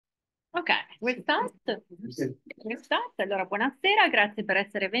Ok, we'll start. We'll start. Allora, buonasera, grazie per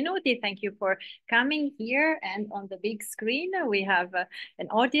essere venuti. Thank you for coming here. And on the big screen, we have an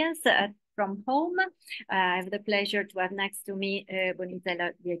audience from home. I have the pleasure to have next to me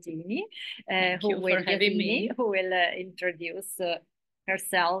Bonizella Tours, who will introduce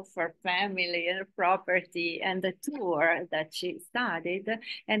herself, her family, her property, and the tour that she studied.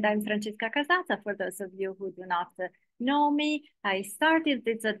 And I'm Francesca Casazza. For those of you who do not know me, I started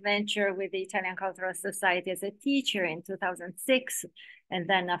this adventure with the Italian Cultural Society as a teacher in 2006. And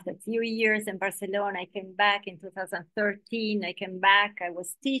then after a few years in Barcelona, I came back in 2013. I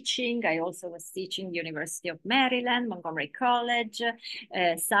was teaching. I also was teaching University of Maryland, Montgomery College,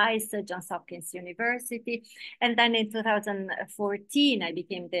 SAIS, Johns Hopkins University. And then in 2014, I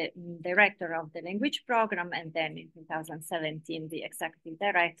became the director of the language program. And then in 2017, the executive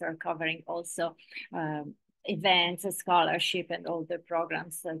director, covering also events, scholarship, and all the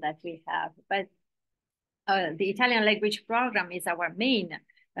programs that we have. But the Italian language program is our main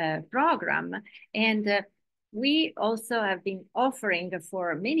program. And we also have been offering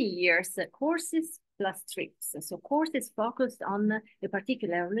for many years courses plus trips. So courses focused on a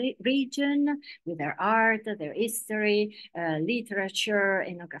particular region with their art, their history, literature,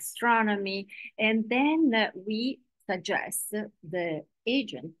 and gastronomy. And then we suggest the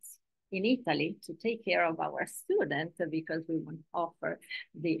agents in Italy to take care of our students, because we want to offer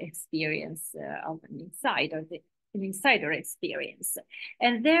the experience of an insider experience.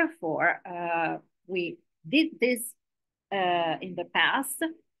 And therefore, we did this in the past,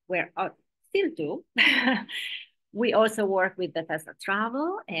 where still do. We also work with Bethesda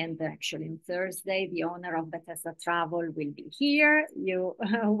Travel, and actually on Thursday, the owner of Bethesda Travel will be here. You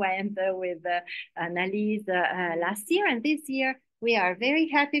went with Annalise last year, and this year we are very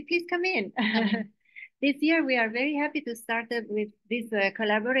happy. Please come in. This year, we are very happy to start with this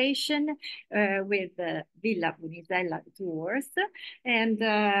collaboration with Villa Bonizella Tours. And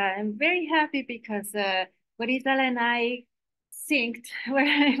I'm very happy because Bonizella and I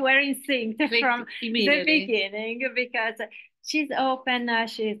we're in sync from the beginning, because she's open,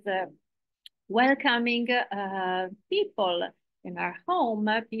 she's welcoming people in our home,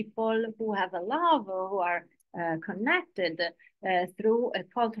 people who have a love, who are connected through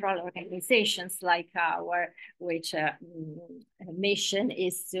cultural organizations like our, which mission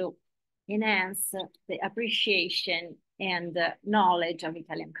is to enhance the appreciation and knowledge of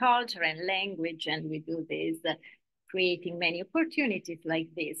Italian culture and language. And we do this creating many opportunities like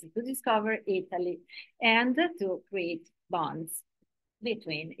this to discover Italy and to create bonds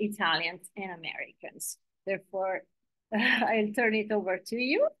between Italians and Americans. Therefore, I'll turn it over to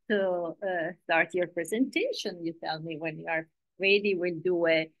you to start your presentation. You tell me when you are ready. We'll do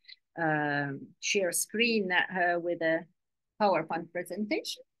a share screen with a PowerPoint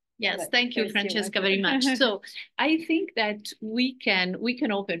presentation. Yes, thank you, Francesca, very much. So I think that we can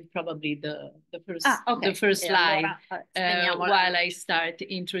open probably the first slide while I start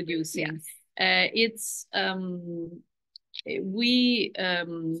introducing. Yes. We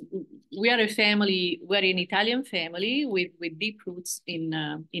are a family. We're an Italian family with deep roots in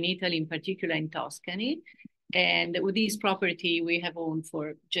Italy, in particular in Tuscany. And with this property we have owned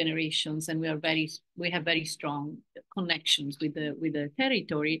for generations, and we have very strong connections with the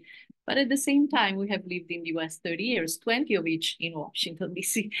territory. But at the same time, we have lived in the US 30 years, 20 of which in Washington,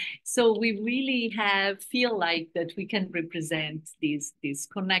 D.C. So we really feel like that we can represent this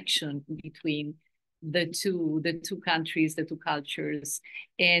connection between the two countries, the two cultures.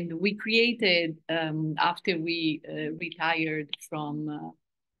 And we created, after we retired from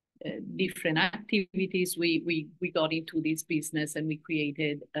different activities, we got into this business, and we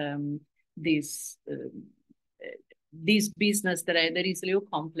created this business that is a little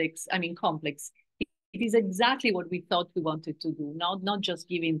complex. I mean, complex. It is exactly what we thought we wanted to do. Not just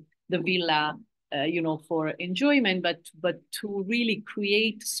giving the villa, for enjoyment, but to really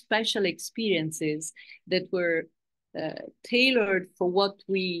create special experiences that were tailored for what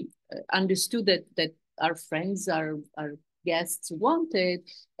we understood that our friends, our guests wanted,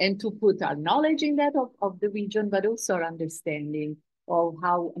 and to put our knowledge in that of the region, but also our understanding of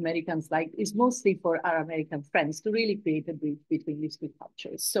how Americans like is mostly for our American friends, to really create a bridge between these two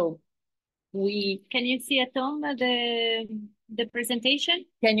cultures. So can you see at home the presentation?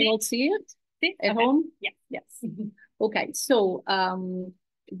 Can you all see it at home? Yeah. Yes. Okay. So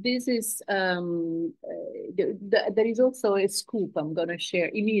this is there is also a scoop I'm going to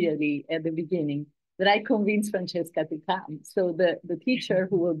share immediately at the beginning, that I convinced Francesca to come. So the teacher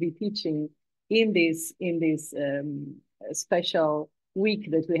who will be teaching in this special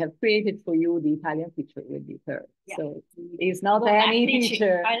week that we have created for you, the Italian teacher will be her. Yeah. So it's not any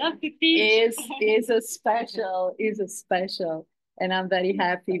teacher. I love to teach. Is a special. And I'm very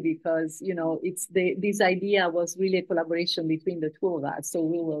happy because, you know, this idea was really a collaboration between the two of us. So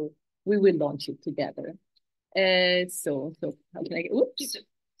we will launch it together. So how can I get, oops.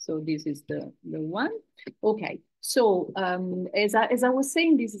 So this is the one. Okay. So as I was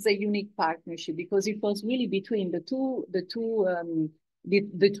saying, this is a unique partnership because it was really between the two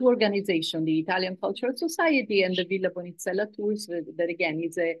organizations, the Italian Cultural Society and the Villa Bonizella Tours, that again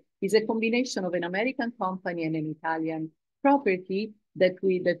is a combination of an American company and an Italian property that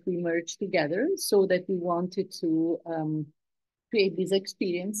we merged together, so that we wanted to create these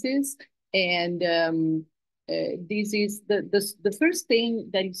experiences. And this is the first thing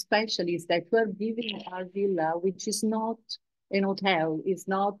that is special is that we're giving our villa, which is not an hotel, is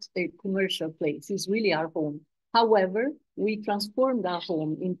not a commercial place, it's really our home. However, we transformed our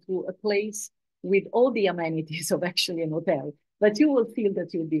home into a place with all the amenities of actually an hotel, but you will feel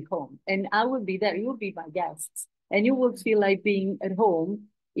that you'll be home, and I will be there, you will be my guests, and you will feel like being at home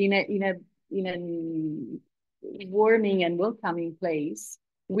in a warming and welcoming place,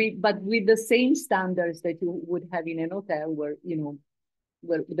 but with the same standards that you would have in an hotel where, you know,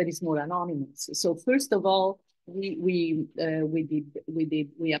 where that is more anonymous. So first of all, we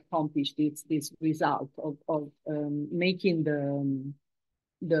accomplished this result of making the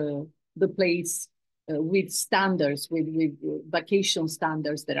place with standards, with vacation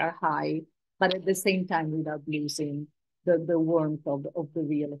standards that are high, but at the same time without losing the warmth of the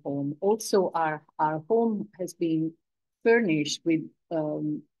real home. Also, our home has been furnished with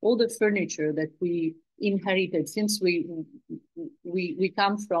all the furniture that we inherited since we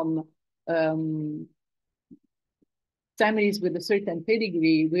come from families with a certain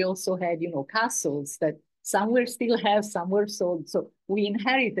pedigree. We also had, you know, castles that some were still have, some were sold. So we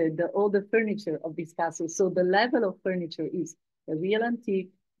inherited all the furniture of these castles. So the level of furniture is a real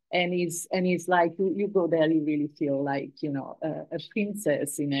antique, and is like you go there, you really feel like, you know, a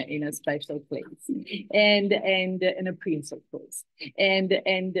princess in a special place, and a prince, of course. And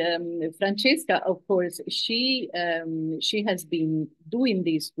Francesca, of course, she has been doing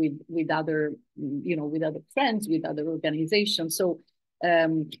this with other, you know, with other friends, with other organizations. So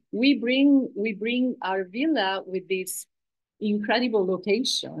we bring our villa with this incredible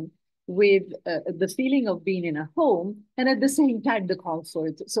location, with the feeling of being in a home, and at the same time the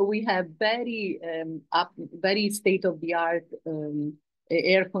comfort. So we have very state-of-the-art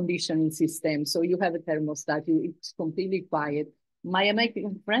air conditioning system. So you have a thermostat, it's completely quiet. My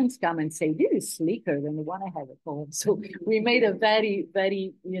American friends come and say, this is slicker than the one I have at home. So we made a very,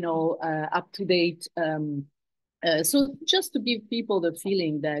 very, you know, up-to-date, so just to give people the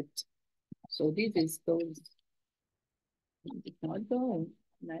feeling that, so this is those, it's not going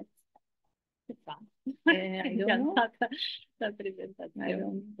next. I don't know.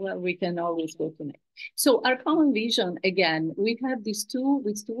 Well, we can always go to next. So our common vision, again, we have these two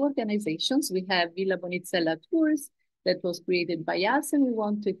organizations. We have Villa Bonizella Tours that was created by us, and we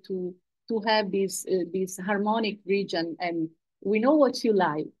wanted to have this harmonic region. And we know what you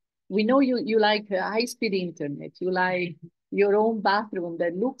like. We know you like high-speed internet. You like your own bathroom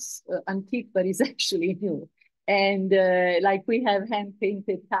that looks antique, but is actually new. And like we have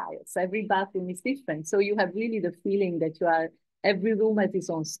hand-painted tiles. Every bathroom is different. So you have really the feeling that you are, every room has its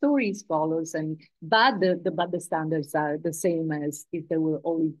own stories, follows, but the standards are the same as if they were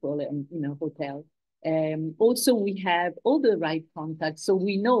all equal in a hotel. Also, we have all the right contacts. So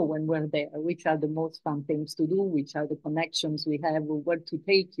we know when we're there, which are the most fun things to do, which are the connections we have, where to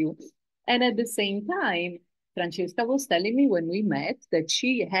take you. And at the same time, Francesca was telling me when we met that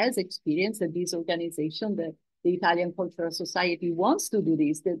she has experience at this organization, the Italian Cultural Society, wants to do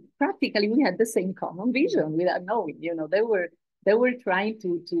this. That practically we had the same common vision without knowing. You know, they were trying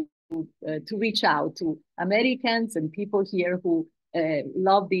to reach out to Americans and people here who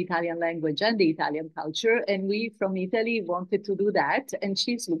love the Italian language and the Italian culture, and we from Italy wanted to do that. And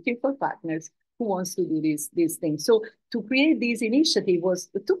she's looking for partners who wants to do these things. So to create this initiative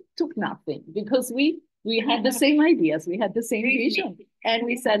took nothing, because we had the same ideas, we had the same vision, and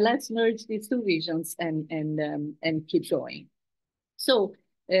we said, let's merge these two visions and keep going. So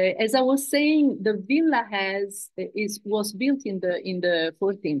as I was saying, the villa was built in the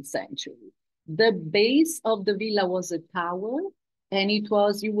 14th century. The base of the villa was a tower, and it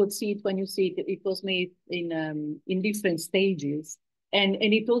was, you would see it when you see it, it was made in different stages. And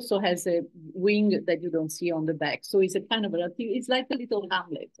it also has a wing that you don't see on the back. So it's a kind of it's like a little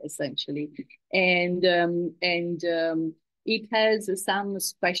hamlet, essentially. And it has some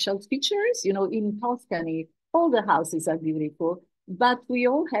special features. You know, in Tuscany, all the houses are beautiful, but we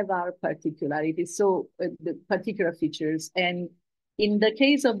all have our particularities, so the particular features. And in the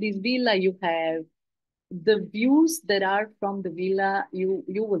case of this villa, you have the views that are from the villa, you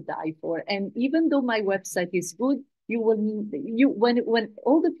will die for. And even though my website is good, when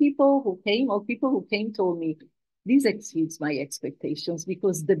all the people who came or people who came told me, this exceeds my expectations,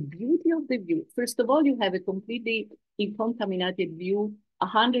 because the beauty of the view, first of all, you have a completely uncontaminated view,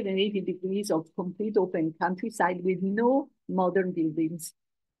 180 degrees of complete open countryside with no modern buildings.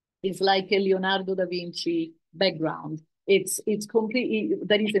 It's like a Leonardo da Vinci background. It's completely,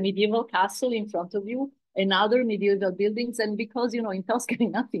 there is a medieval castle in front of you, another medieval buildings. And because, you know, in Tuscany,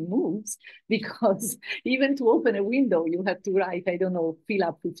 nothing moves, because even to open a window, you have to write, I don't know, fill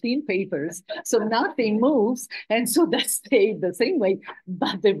up 15 papers. So nothing moves. And so that stayed the same way,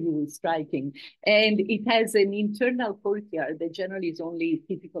 but the view is striking. And it has an internal courtyard that generally is only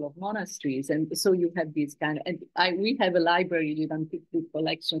typical of monasteries. And so you have this kind of, and we have a library with antique book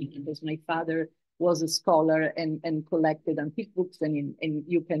collection, because my father was a scholar and collected antique books, and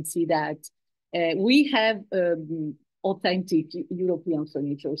you can see that. We have authentic European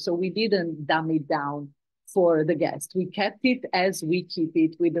furniture, so we didn't dumb it down for the guest. We kept it as we keep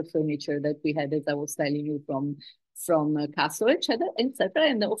it with the furniture that we had, as I was telling you, from castle, etc.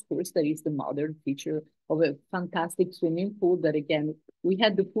 And of course, there is the modern feature of a fantastic swimming pool that, again, we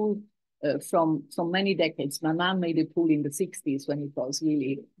had the pool from many decades. My mom made a pool in the 60s when it was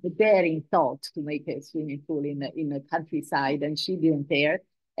really the daring thought to make a swimming pool in the countryside, and she didn't dare.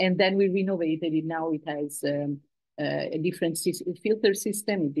 And then we renovated it. Now it has a different filter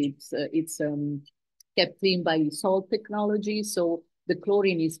system. It's kept clean by salt technology. So the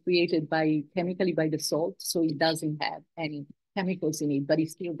chlorine is created chemically by the salt. So it doesn't have any chemicals in it, but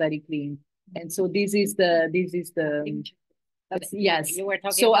it's still very clean. And so this is the yes. You were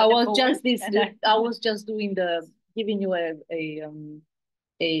talking so about I was just giving you a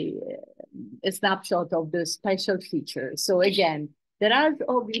snapshot of the special features. So again, there are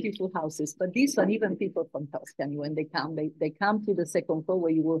all beautiful houses, but this one, even people from Tuscany, when they come to the second floor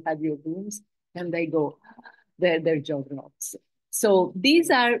where you will have your rooms, and they go, they're jaw drops. So these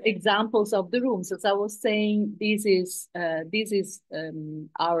are examples of the rooms. As I was saying, this is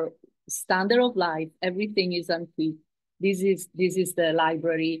our standard of life. Everything is antique. This is the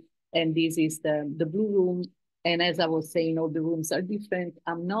library, and this is the blue room. And as I was saying, all the rooms are different.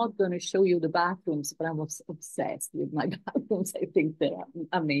 I'm not going to show you the bathrooms, but I was obsessed with my bathrooms. I think they're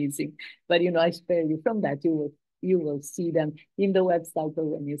amazing. But, you know, I spare you from that. You will see them in the website or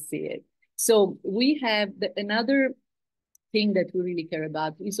when you see it. So we have another thing that we really care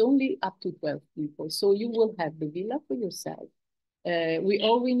about is only up to 12 people. So you will have the villa for yourself.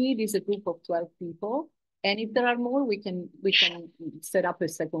 All we need is a group of 12 people. And if there are more, we can set up a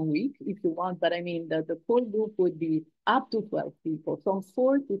second week if you want. But I mean, the core group would be up to 12 people, from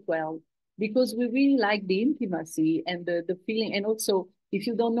 4 to 12, because we really like the intimacy and the feeling. And also, if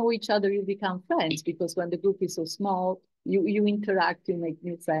you don't know each other, you become friends, because when the group is so small, you interact, you make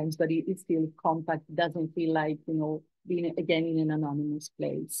new friends, but it's still compact. It doesn't feel like, you know, being again in an anonymous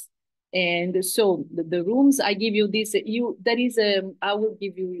place. And so the rooms, I give you this, we will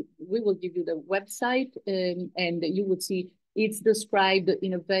give you the website, and you would see it's described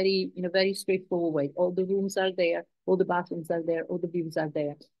in a very straightforward way. All the rooms are there, all the bathrooms are there, all the views are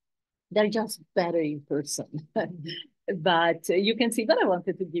there. They're just better in person. But you can see, but I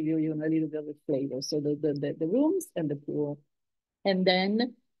wanted to give you, a little bit of a flavor. So the rooms and the pool. And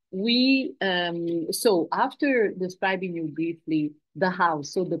then so after describing you briefly the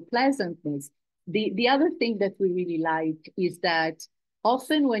house, so the pleasantness, the other thing that we really like is that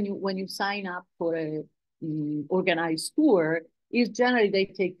often when you sign up for a organized tour, is generally they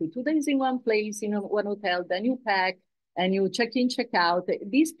take you 2 days in one place, in one hotel, then you pack and you check in, check out.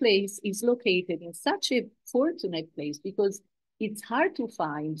 This place is located in such a fortunate place because it's hard to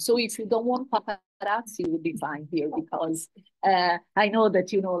find. So if you don't want paparazzi, you would be fine here, because I know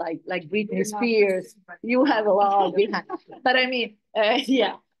that, you know, like Britney Spears, you have a lot behind. But I mean,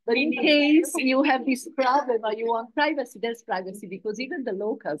 yeah. But in case you have this problem or you want privacy, there's privacy, because even the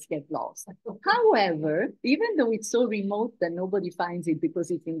locals get lost. However, even though it's so remote that nobody finds it because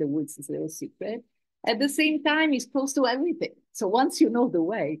it's in the woods, it's a little secret, at the same time, it's close to everything. So once you know the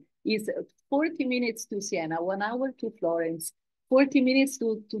way, it's 40 minutes to Siena, 1 hour to Florence, 40 minutes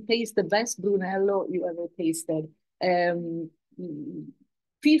to taste the best Brunello you ever tasted. 50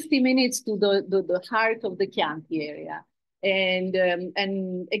 minutes to the heart of the Chianti area. And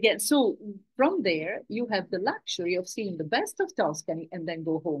again, so from there, you have the luxury of seeing the best of Tuscany and then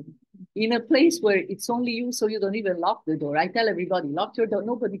go home in a place where it's only you, so you don't even lock the door. I tell everybody, lock your door.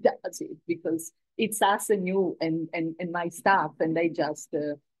 Nobody does it because it's us and you and my staff, and they just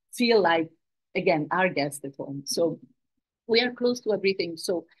feel like, again, our guests at home. So we are close to everything.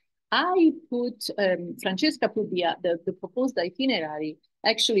 So I put, Francesca put the proposed itinerary.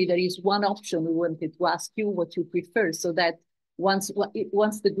 Actually, there is one option we wanted to ask you what you prefer, so that once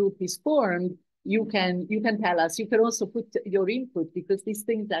the group is formed, you can tell us. You can also put your input, because these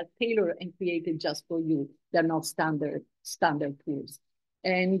things are tailored and created just for you. They're not standard tours.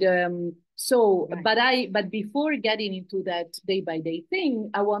 And so, right. But before getting into that day by day thing,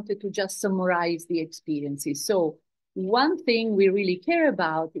 I wanted to just summarize the experiences. So one thing we really care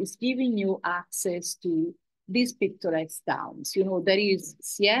about is giving you access to these picturesque towns. You know, there is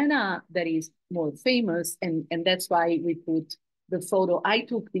Siena that is more famous, and that's why we put the photo. I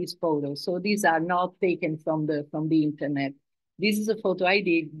took these photos, so these are not taken from the internet. This is a photo I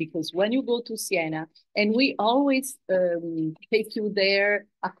did because when you go to Siena, and we always take you there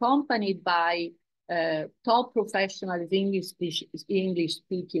accompanied by top professional English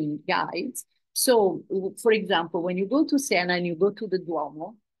speaking guides. So, for example, when you go to Siena and you go to the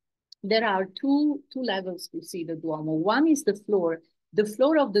Duomo, there are two levels to see the Duomo. One is the floor. The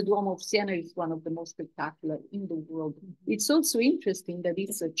floor of the Duomo of Siena is one of the most spectacular in the world. It's also interesting that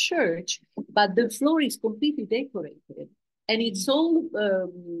it's a church, but the floor is completely decorated. And it's all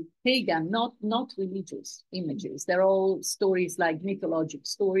pagan, not religious images. They're all stories like mythologic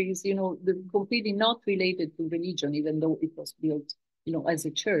stories, you know, completely not related to religion, even though it was built, you know, as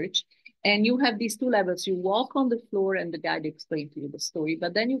a church. And you have these two levels. You walk on the floor and the guide explains to you the story,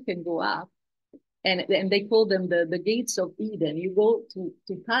 but then you can go up, and they call them the gates of Eden. You go to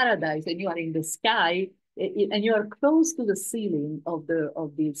paradise and you are in the sky, and you are close to the ceiling of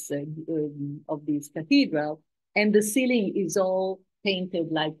this cathedral, and the ceiling is all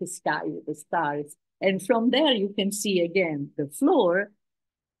painted like the sky with the stars. And from there you can see again the floor,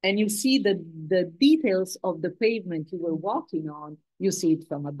 and you see the details of the pavement you were walking on. You see it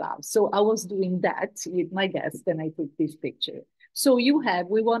from above. So I was doing that with my guest, and I took this picture. So we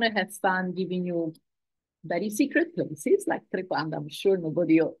want to have fun giving you very secret places like Trequanda. I'm sure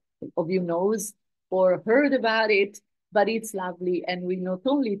nobody of you knows or heard about it, but it's lovely. And we not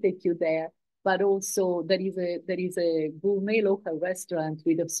only take you there, but also there is a gourmet local restaurant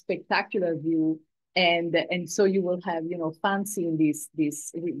with a spectacular view. And so you will have, you know, fun seeing these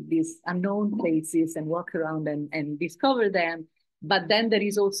unknown places and walk around and discover them. But then there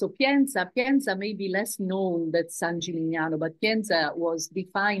is also Pienza. Pienza may be less known than San Gimignano, but Pienza was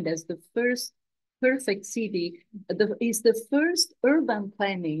defined as the first perfect city. Is the first urban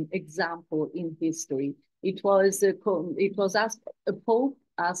planning example in history. It was asked, a pope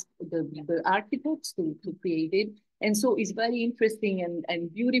asked the architects to create it, and so it's very interesting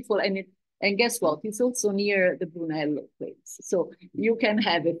and beautiful. And guess what? It's also near the Brunello place. So you can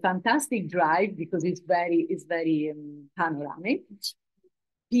have a fantastic drive because it's very panoramic.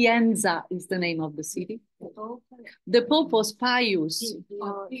 Pienza is the name of the city. The Pope was Pius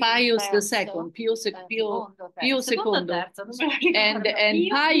II, Pius II. And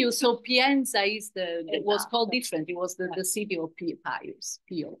Pius, so Pienza was called different. It was the city of Pius.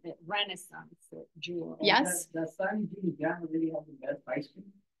 Pio. Renaissance jewel. Yes. Does San Gimignano really have the best ice cream?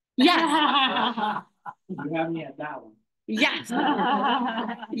 Yeah. You have me at that one. Yes.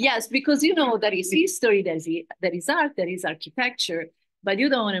 Yes, because, you know, there is history, there is art, there is architecture, but you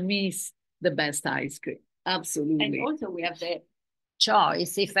don't want to miss the best ice cream. Absolutely. And also we have the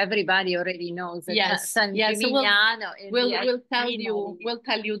choice, if everybody already knows that. Yes, San yes. Gimignano We'll tell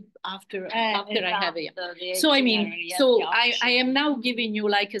you after I have it. So I mean, so I am now giving you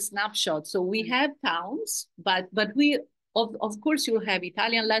like a snapshot. So we have towns, but we of course you'll have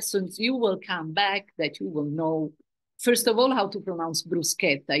Italian lessons. You will come back that you will know, first of all, how to pronounce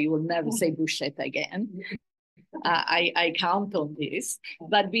bruschetta. You will never say bruschetta again. I count on this.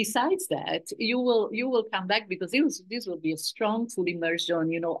 But besides that, you will come back because this will be a strong full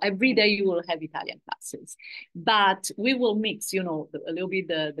immersion. You know, every day you will have Italian classes, but we will mix, you know, a little bit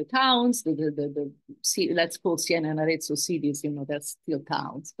the towns, let's call Siena and Arezzo cities. You know, they're still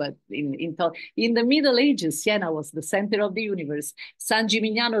towns, but in the Middle Ages, Siena was the center of the universe. San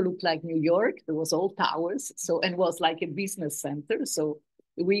Gimignano looked like New York. There was all towers, and was like a business center. So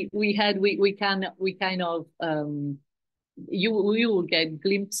we will get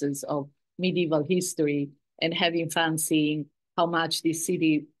glimpses of medieval history and having fun seeing how much this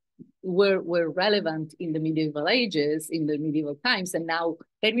city were relevant in the medieval ages, in the medieval times, and now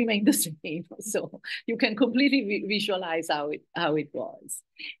they remain the same. So you can completely visualize how it was.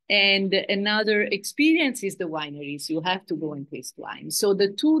 And another experience is the wineries. You have to go and taste wine. So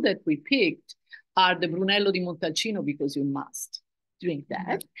the two that we picked are the Brunello di Montalcino, because you must drink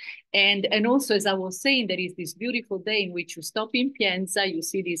that. And also, as I was saying, there is this beautiful day in which you stop in Pienza, you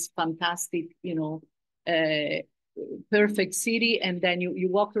see this fantastic, perfect city, and then you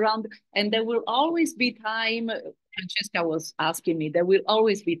walk around, and there will always be time. Francesca was asking me, there will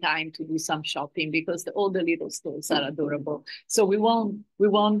always be time to do some shopping, because all the little stores are adorable. So we won't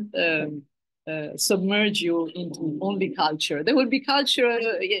submerge you into only culture. There will be culture,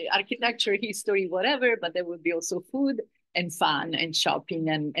 architecture, history, whatever, but there will be also food and fun and shopping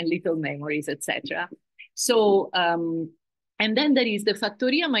and little memories, etc. So, and then there is the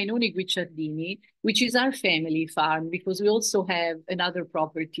Fattoria Majnoni Guicciardini, which is our family farm, because we also have another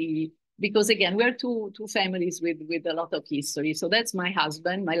property, because again, we're two families with a lot of history. So that's my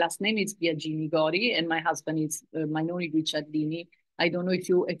husband. My last name is Biagini, and my husband is Majnoni Guicciardini. I don't know if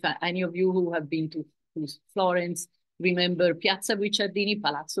any of you who have been to Florence remember Piazza Guicciardini,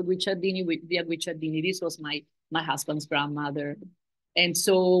 Palazzo Guicciardini, Via Guicciardini. This was my husband's grandmother. And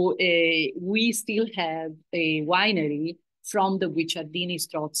so we still have a winery from the Guicciardini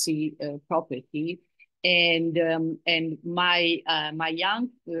Strozzi property. And my young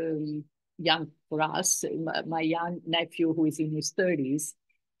for us, my young nephew, who is in his 30s,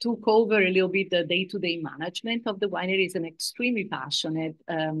 took over a little bit the day-to-day management of the winery. He's an extremely passionate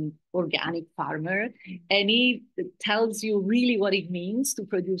organic farmer, and he tells you really what it means to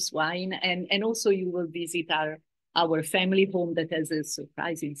produce wine. And also you will visit our family home that has a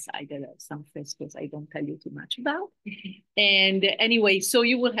surprise inside. There are some frescoes I don't tell you too much about. And anyway, so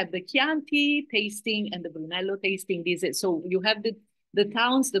you will have the Chianti tasting and the Brunello tasting. So you have the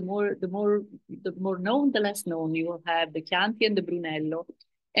towns, the more known, the less known. You will have the Chianti and the Brunello.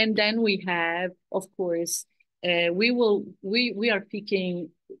 And then we have, of course, we are picking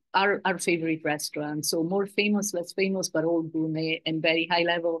our favorite restaurants. So more famous, less famous, but all gourmet and very high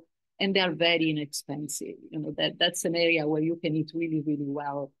level. And they are very inexpensive. That's an area where you can eat really, really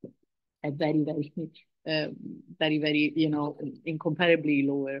well at very, very, incomparably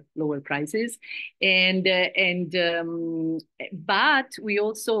lower prices. But we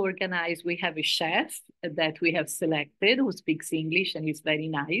also organize, we have a chef that we have selected who speaks English and is very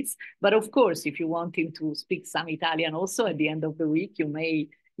nice. But of course, if you want him to speak some Italian also at the end of the week, you may,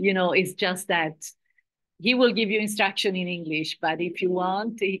 it's just that he will give you instruction in English, but if you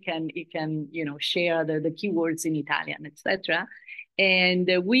want, he can share the keywords in Italian, etc. And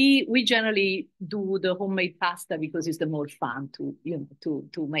we generally do the homemade pasta because it's the more fun to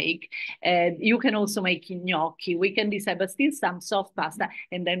make. And you can also make gnocchi. We can decide, but still some soft pasta,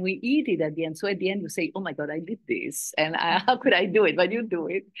 and then we eat it at the end. So at the end you say, "Oh my God, I did this, and how could I do it?" But you do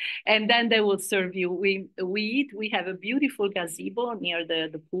it, and then they will serve you. We eat. We have a beautiful gazebo near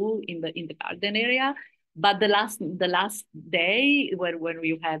the pool in the garden area. But the last day when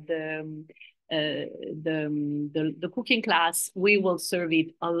we had the cooking class, we will serve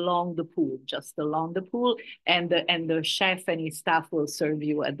it along the pool, just along the pool, and the chef and his staff will serve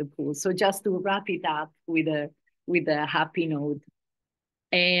you at the pool. So just to wrap it up with a happy note.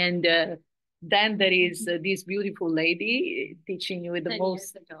 And then there is this beautiful lady teaching you with the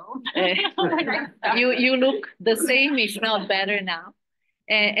most. You look the same, if not better now.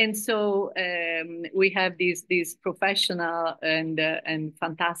 And so we have this professional and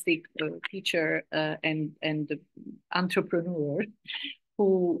fantastic teacher and entrepreneur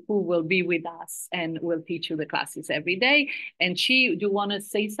who will be with us and will teach you the classes every day. And do you want to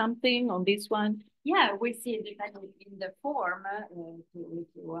say something on this one? Yeah, we see depending in the form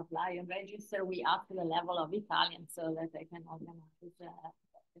to apply and register, we ask the level of Italian so that they can organize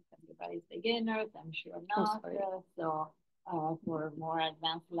everybody's beginners, I'm sure not. For more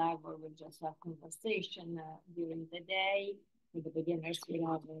advanced level, we'll just have conversation during the day. With the beginners, we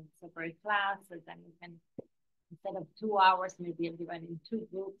have a separate class, and then we can, instead of 2 hours, maybe divide in 2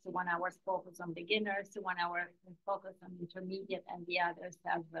 groups. 1 hour focus on beginners, 1 hour focus on intermediate, and the others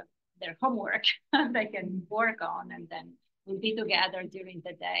have their homework they can work on, and then we'll be together during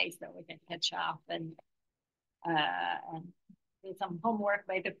the day so we can catch up and do some homework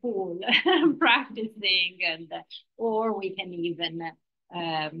by the pool, practicing, and or we can even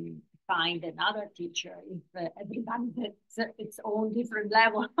find another teacher if everybody has its own different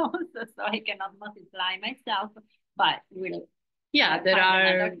level. So I cannot multiply myself, but we'll there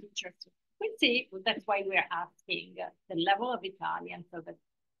are teachers. We see, that's why we're asking the level of Italian so that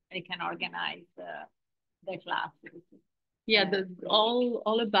they can organize the classes. Yeah,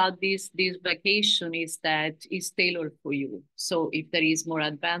 all about this vacation is that is tailored for you. So if there is more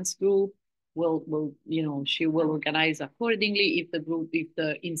advanced group, will she will organize accordingly. If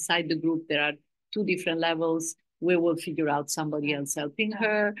the inside the group there are two different levels, we will figure out somebody else helping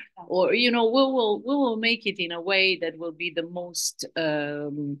her, or we will make it in a way that will be the most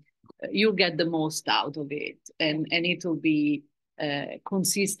you get the most out of it, and it will be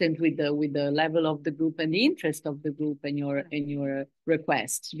consistent with the level of the group and the interest of the group and your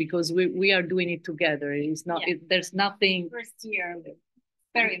requests, because we are doing it together. It's not there's nothing first year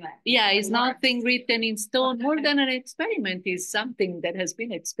experiment. Yeah, it's nothing written in stone. More than an experiment is something that has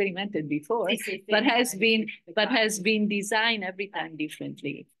been experimented before, but has been designed every time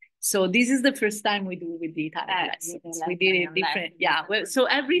differently. So this is the first time we do with the Italian lessons. We did it different. Yeah, well, so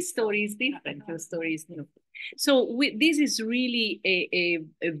every story is different. Your story is new. So this is really a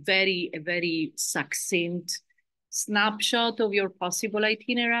very succinct snapshot of your possible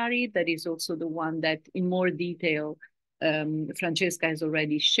itinerary. That is also the one that in more detail Francesca has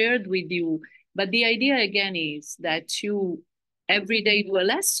already shared with you. But the idea again is that you every day do a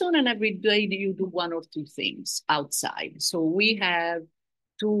lesson, and every day you do one or two things outside. So we have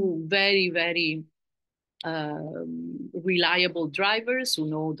two very reliable drivers who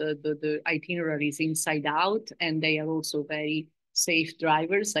know the itineraries inside out, and they are also very safe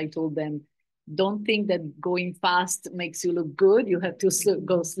drivers. I told them, don't think that going fast makes you look good. You have to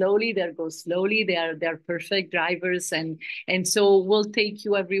go slowly. Go slowly. They're perfect drivers, and so we'll take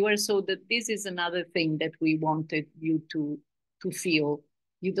you everywhere. So that this is another thing that we wanted you to feel.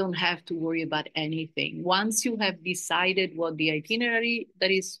 You don't have to worry about anything. Once you have decided what the itinerary, that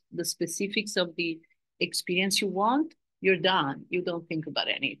is the specifics of the experience you want, you're done. You don't think about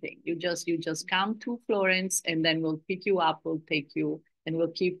anything. You just come to Florence, and then we'll pick you up, we'll take you, and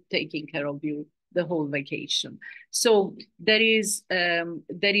we'll keep taking care of you the whole vacation. So there is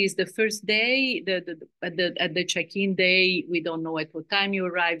the first day, at the check-in day, we don't know at what time you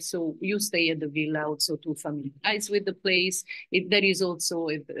arrive, so you stay at the villa also to familiarize with the place. There is also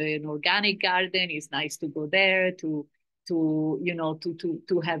an organic garden. It's nice to go there to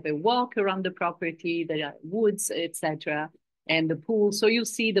have a walk around the property. There are woods, etc., and the pool. So you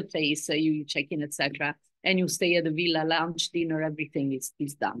see the place, you check in, etc., and you stay at the villa. Lunch, dinner, everything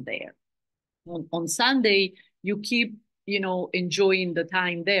is done there. On Sunday, you keep enjoying the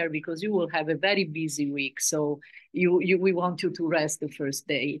time there, because you will have a very busy week. So we want you to rest the first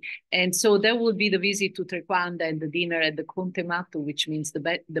day, and so there will be the visit to Trequanda and the dinner at the Conte Matto, which means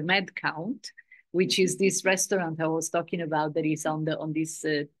the Med Count, which is this restaurant I was talking about that is on this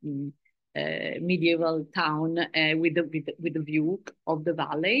medieval town with the view of the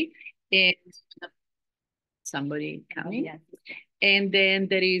valley. And somebody coming. Yes. And then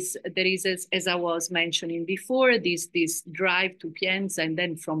there is as I was mentioning before, this drive to Pienza, and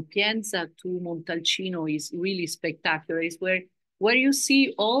then from Pienza to Montalcino is really spectacular. It's where you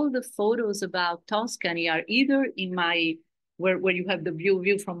see all the photos about Tuscany are either in my where you have the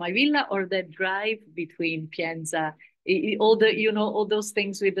view from my villa, or that drive between Pienza, all those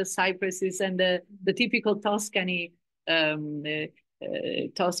things with the cypresses and the typical Tuscany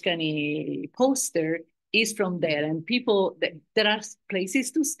Tuscany poster is from there. And people, there are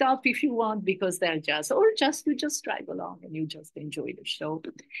places to stop if you want, because they're you just drive along and you just enjoy the show.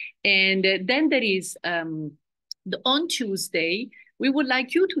 And then there is on Tuesday, we would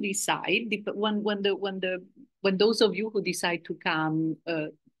like you to decide when those of you who decide to come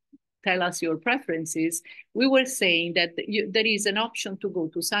tell us your preferences. We were saying that there is an option to go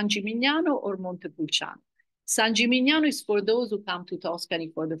to San Gimignano or Montepulciano. San Gimignano is for those who come to Tuscany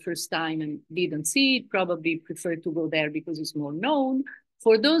for the first time and didn't see it, probably prefer to go there because it's more known.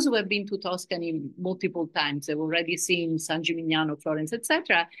 For those who have been to Tuscany multiple times, they've already seen San Gimignano, Florence,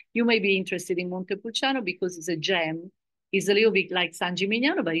 etc., you may be interested in Montepulciano because it's a gem. It's a little bit like San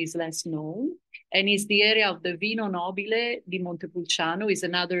Gimignano, but it's less known. And it's the area of the Vino Nobile di Montepulciano. Is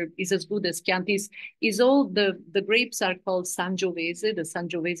as good as Chianti. Is all the grapes are called Sangiovese. The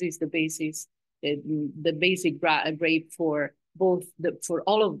Sangiovese is the basis, the basic grape for for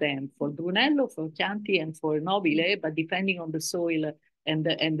all of them, for Brunello, for Chianti, and for Nobile. But depending on the soil and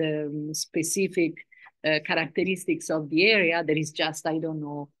the specific characteristics of the area, there is just, I don't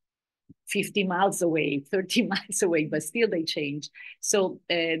know, 50 miles away, 30 miles away, but still they change. So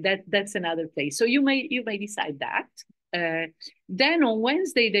that's another place. So you may decide that. Then on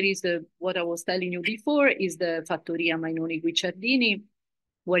Wednesday, there is what I was telling you before, is the Fattoria Majnoni Guicciardini,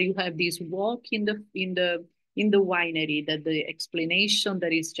 where you have this walk in the winery, that the explanation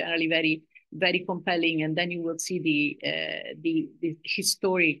that is generally very, very compelling, and then you will see the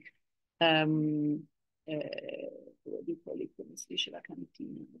historic what do you call it? Come si dice la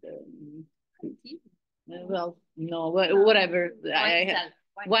cantina? Well, no, whatever.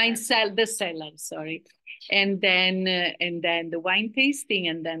 Wine cell, the cellar, sorry. And then the wine tasting,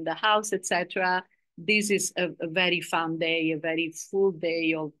 and then the house, etc. This is a very fun day, a very full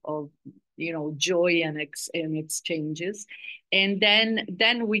day of joy and exchanges. And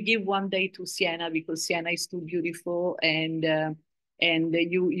then we give one day to Siena, because Siena is too beautiful, and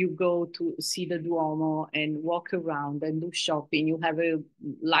you go to see the Duomo and walk around and do shopping. You have a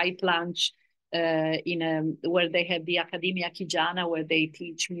light lunch where they have the Accademia Chigiana, where they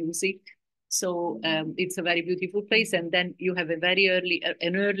teach music. So it's a very beautiful place. And then you have a very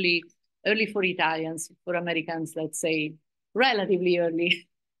early for Italians, for Americans, let's say relatively early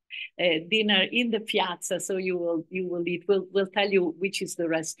dinner in the piazza. So you will eat. We'll tell you which is the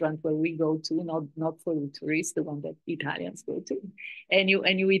restaurant where we go to, not for the tourists, the one that Italians go to. And you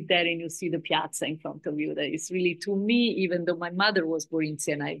eat there, and you see the piazza in front of you. That is really, to me, even though my mother was born in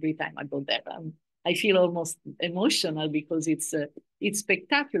Siena, every time I go there, I feel almost emotional, because it's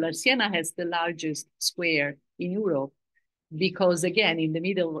spectacular. Siena has the largest square in Europe, because again, in the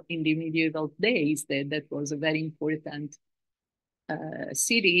medieval days, that was a very important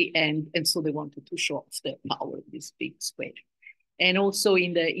city, and so they wanted to show off the power of this big square. And also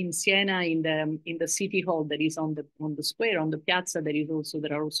in Siena, in the city hall that is on the square, on the piazza, there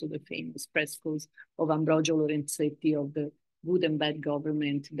are also the famous frescoes of Ambrogio Lorenzetti, of the good and bad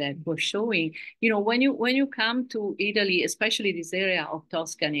government, that were showing, when you come to Italy, especially this area of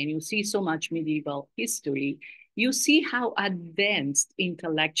Tuscany, and you see so much medieval history, you see how advanced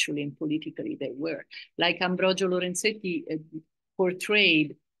intellectually and politically they were. Like Ambrogio Lorenzetti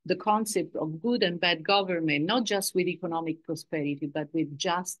portrayed the concept of good and bad government, not just with economic prosperity, but with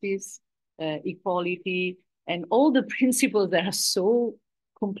justice, equality, and all the principles that are so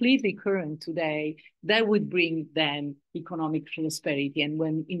completely current today, that would bring then economic prosperity. And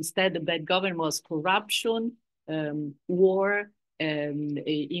when instead the bad government was corruption, war,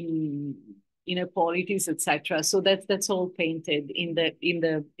 inequalities, etc. So that's all painted in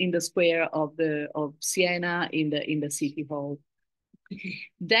the square of Siena, in the city hall.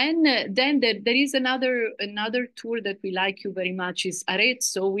 Then there is another tour that we like you very much, is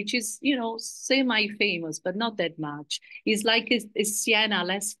Arezzo, which is semi-famous but not that much. It's like a Siena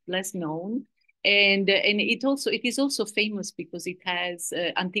less known, and it is also famous because it has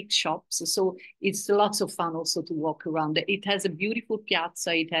antique shops. So it's lots of fun also to walk around. It has a beautiful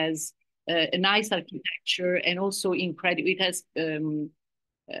piazza. It has a nice architecture, and also incredible. It has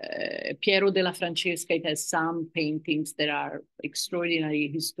Piero della Francesca. It has some paintings that are extraordinarily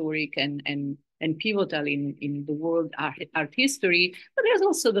historic and pivotal in the world art history. But there's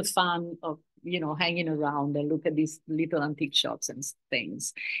also the fun of hanging around and look at these little antique shops and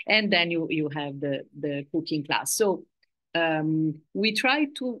things. And then you have the cooking class. So we try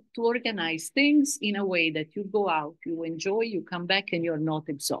to organize things in a way that you go out, you enjoy, you come back, and you're not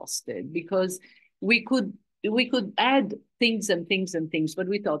exhausted, because we could add things and things and things, but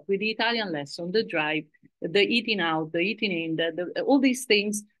we thought with the Italian lesson, the drive, the eating out, the eating in, all these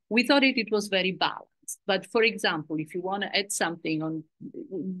things, we thought it was very balanced. But for example, if you want to add something on,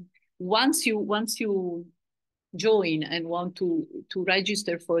 once you join and want to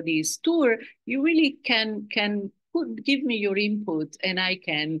register for this tour, you really can give me your input, and I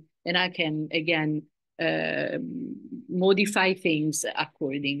can again modify things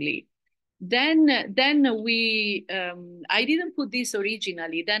accordingly. Then we I didn't put this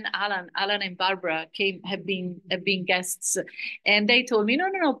originally. Then Alan and Barbara have been guests, and they told me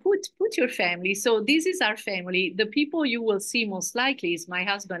no, put your family. So this is our family. The people you will see most likely is my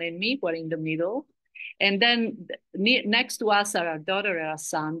husband and me, who are in the middle, and then next to us are our daughter and our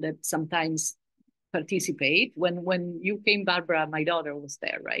son that sometimes participate. When you came, Barbara, my daughter was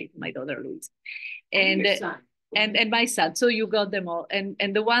there, right? My daughter Louise, and my son. So you got them all, and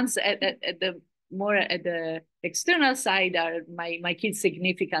the ones at the external side are my kids'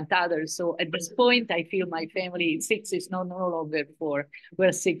 significant others. So at this point, I feel my family 6 is no longer 4.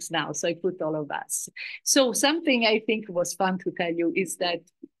 We're 6 now. So I put all of us. So something I think was fun to tell you is that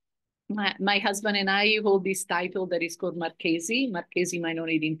my husband and I hold this title that is called Marchesi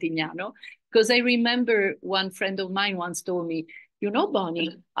Majnoni d'Intignano, because I remember one friend of mine once told me,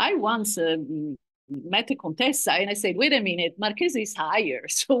 Bonnie, I once met a Contessa, and I said, wait a minute, Marchesi is higher.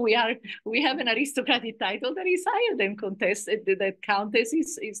 So we have an aristocratic title that is higher than Contessa, that Countess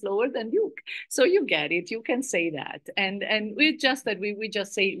is lower than Duke. So you get it, you can say that. And we just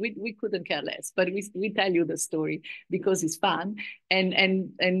say, we couldn't care less, but we tell you the story because it's fun. And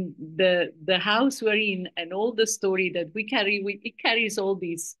the house we're in and all the story that we carry, it carries all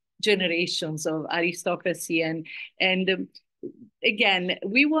these generations of aristocracy. And again,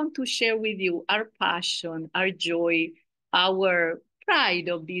 we want to share with you our passion, our joy, our pride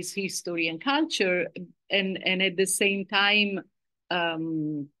of this history and culture, and at the same time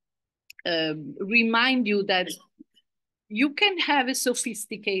remind you that you can have a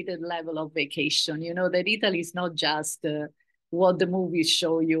sophisticated level of vacation. You know, that Italy is not just what the movies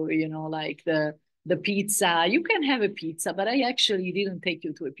show you, you know, like the pizza. You can have a pizza, but I actually didn't take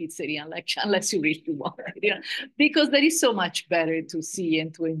you to a pizzeria unless you really want it, you know, because there is so much better to see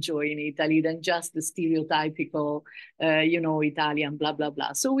and to enjoy in Italy than just the stereotypical, you know, Italian, blah, blah,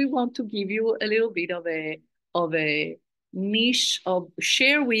 blah. So we want to give you a little bit of a niche of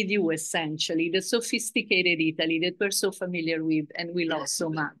share with you essentially the sophisticated Italy that we're so familiar with and we love so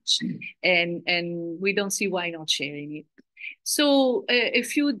much, and we don't see why not sharing it. So a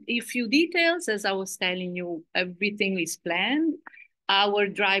few details. As I was telling you, everything is planned. Our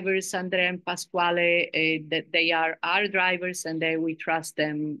drivers, Andrea and Pasquale, that they are our drivers, and we trust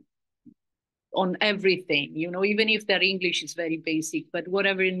them on everything, you know, even if their English is very basic, but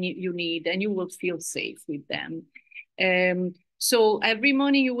whatever you need, and you will feel safe with them. So every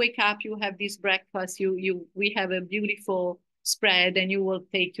morning you wake up, you have this breakfast, we have a beautiful spread, and you will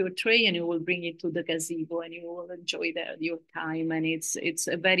take your tray and you will bring it to the gazebo and you will enjoy your time. And it's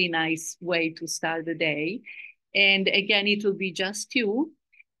a very nice way to start the day. And again, it will be just you.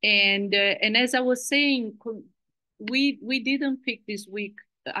 And as I was saying, we didn't pick this week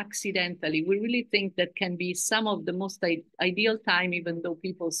accidentally. We really think that can be some of the most ideal time, even though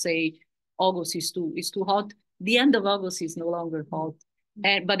people say August is too hot. The end of August is no longer hot,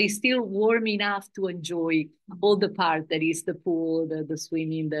 but it's still warm enough to enjoy all the part that is the pool, the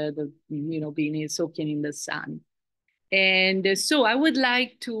swimming, the you know, being soaking in the sun. And so I would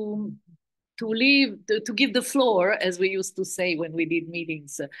like to give the floor, as we used to say when we did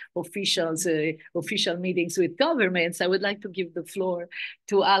meetings, official meetings with governments. I would like to give the floor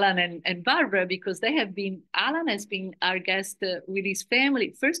to Alan and Barbara, because Alan has been our guest with his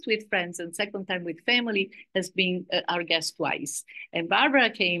family, first with friends and second time with family, has been our guest twice. And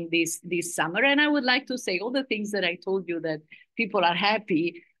Barbara came this summer. And I would like to say all the things that I told you that people are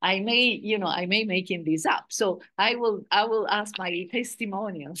happy. I may making this up. So I will ask my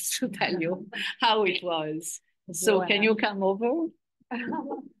testimonials to tell you how it was. So can you come over? I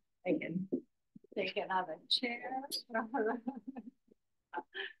can take another chair.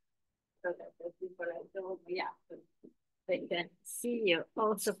 So that the people at home, yeah, they can see you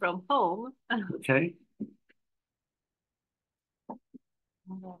also from home. Okay. You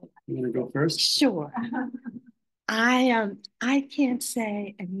want to go first? Sure. I can't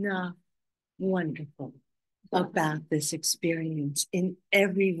say enough wonderful about this experience in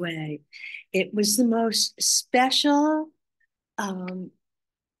every way. It was the most special.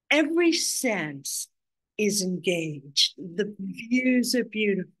 Every sense is engaged. The views are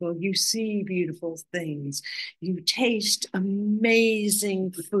beautiful. You see beautiful things. You taste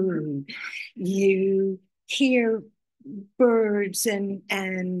amazing food. You hear birds and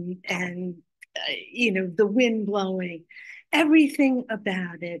you know, the wind blowing. Everything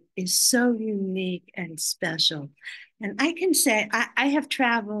about it is so unique and special. And I can say I have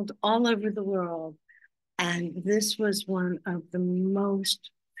traveled all over the world, and this was one of the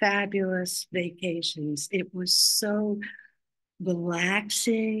most fabulous vacations. It was so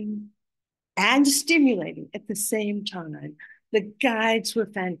relaxing and stimulating at the same time. The guides were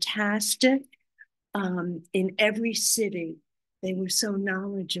fantastic. In every city, they were so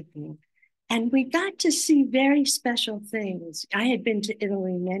knowledgeable. And we got to see very special things. I had been to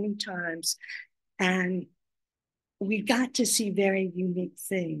Italy many times, and we got to see very unique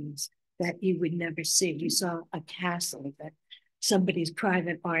things that you would never see. You saw a castle, that somebody's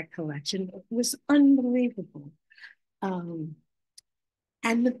private art collection. It was unbelievable. And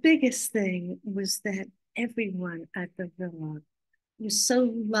the biggest thing was that everyone at the villa was so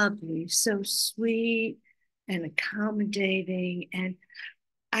lovely, so sweet and accommodating. And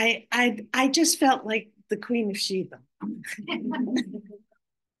I just felt like the Queen of Sheba.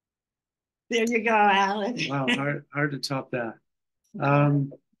 There you go, Alan. Wow, hard to top that.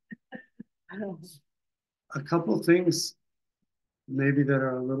 A couple things maybe that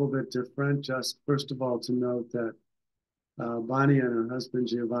are a little bit different. Just first of all, to note that Bonnie and her husband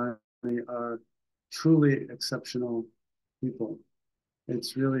Giovanni are truly exceptional people.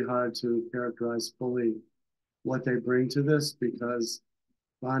 It's really hard to characterize fully what they bring to this, because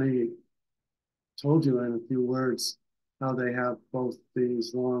Bonnie told you in a few words how they have both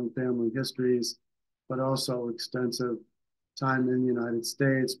these long family histories, but also extensive time in the United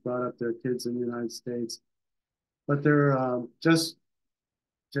States, brought up their kids in the United States. But they're just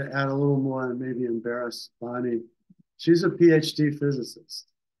to add a little more and maybe embarrass Bonnie, she's a PhD physicist.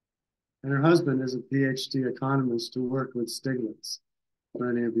 And her husband is a PhD economist who worked with Stiglitz, for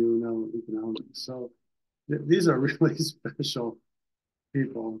any of you who know economics. So these are really special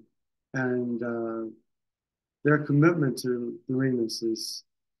people. And their commitment to doing this is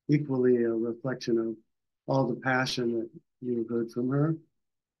equally a reflection of all the passion that you heard from her.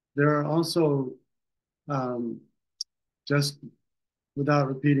 There are also, just without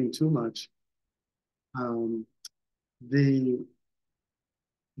repeating too much, the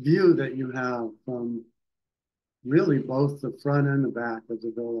view that you have from really both the front and the back of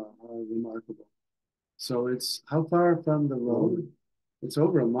the villa are remarkable. So it's how far from the road? It's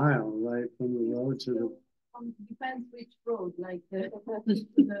over a mile, right? From the road to the... Depends which road, like the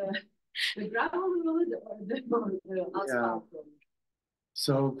gravel road or the asphalt road.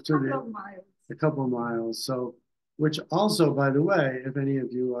 So to a couple of miles. So, which also, by the way, if any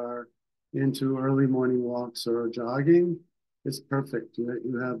of you are into early morning walks or jogging, it's perfect.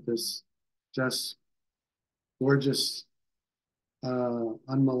 You have this just gorgeous,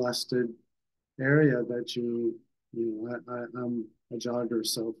 unmolested area that I'm a jogger,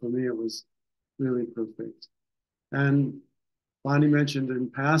 so for me it was really perfect. And Bonnie mentioned in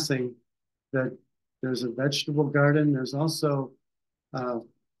passing that there's a vegetable garden. There's also how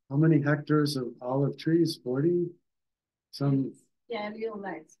many hectares of olive trees? 40? Some. Yeah, real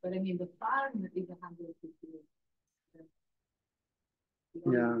less, but I mean the farm is 150.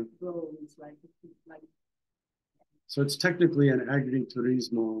 Yeah. Grows like. So it's technically an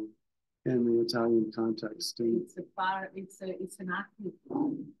agriturismo in the Italian context. And, it's a farm. It's an active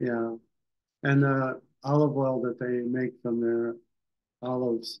farm. Yeah, and the olive oil that they make from their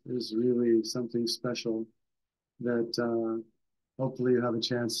olives is really something special that hopefully you have a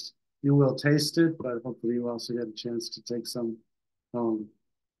chance. You will taste it, but hopefully you also get a chance to take some home.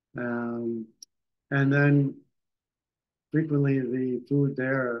 And then frequently the food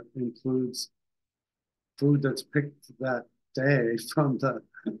there includes food that's picked that day from the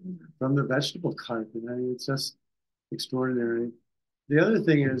vegetable garden. I mean, it's just extraordinary. The other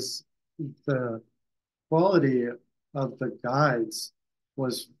thing is the quality of the guides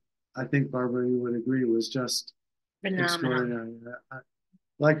was, I think Barbara, you would agree, was just extraordinary.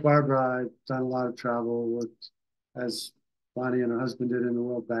 Like Barbara, I've done a lot of travel, worked as Bonnie and her husband did in the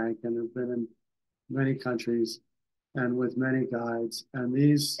World Bank, and have been in many countries and with many guides. And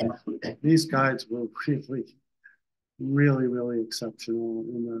these guides were really exceptional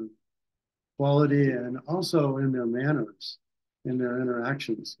in their quality and also in their manners, in their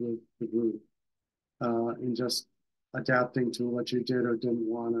interactions with the group, in just adapting to what you did or didn't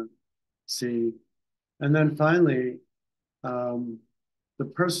want to see. And then finally, the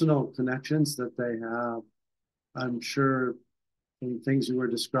personal connections that they have, I'm sure in things you were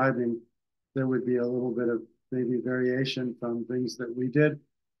describing, there would be a little bit of maybe variation from things that we did.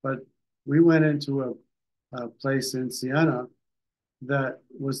 But we went into a place in Siena that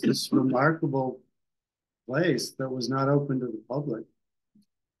was this remarkable place that was not open to the public.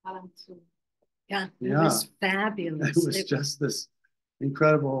 Yeah, it was fabulous. It was just this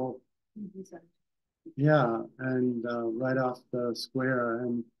incredible, yeah, and right off the square.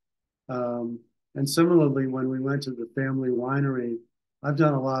 And similarly, when we went to the family winery, I've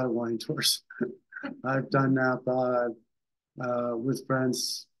done a lot of wine tours. I've done Napa with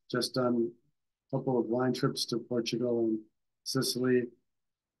friends, just done a couple of wine trips to Portugal and Sicily.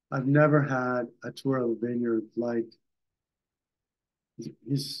 I've never had a tour of the vineyard like.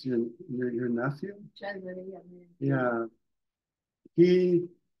 He's your nephew? Yeah.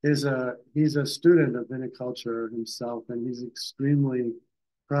 He's a student of viniculture himself, and he's extremely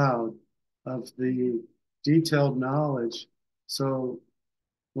proud of the detailed knowledge. So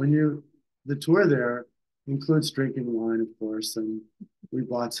when the tour there includes drinking wine, of course, and we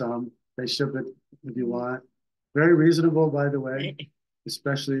bought some. They ship it if you want. Very reasonable, by the way,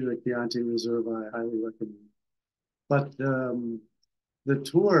 especially the Chianti Reserve, I highly recommend. But the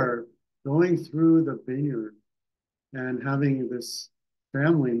tour, going through the vineyard and having this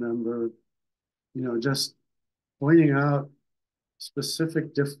family member, just pointing out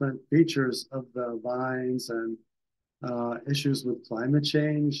specific different features of the vines and issues with climate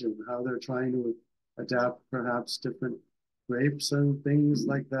change and how they're trying to adapt perhaps different grapes and things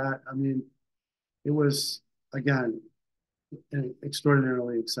like that. I mean, it was, again,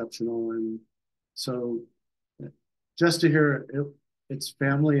 extraordinarily exceptional. And so just to hear its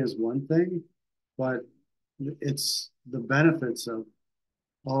family is one thing, but it's the benefits of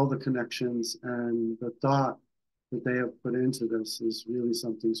all the connections and the thought that they have put into this is really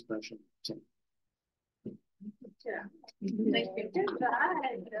something special. So. Thank you.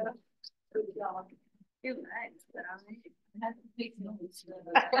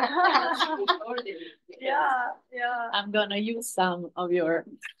 Yeah. I'm gonna use some of your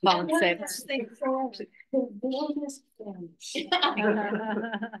concepts.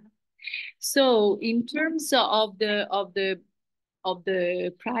 So in terms of the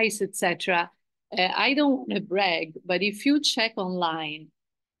price, etc., I don't want to brag, but if you check online,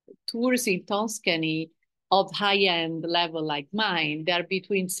 tours in Tuscany of high-end level like mine, they're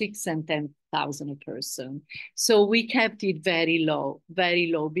between 6,000 and 10,000 a person. So we kept it very low,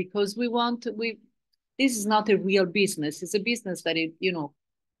 because this is not a real business. It's a business that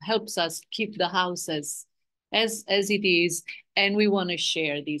helps us keep the house as it is, and we want to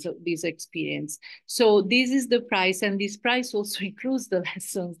share these experience. So this is the price, and this price also includes the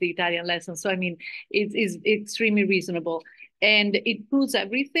lessons, the Italian lessons. So I mean, it is extremely reasonable, and it includes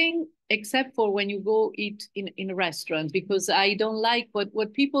everything except for when you go eat in a restaurant, because I don't like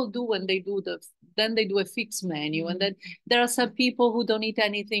what people do when they do then they do a fixed menu, and then there are some people who don't eat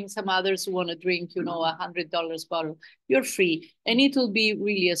anything, some others who want to drink, $100 bottle. You're free, and it will be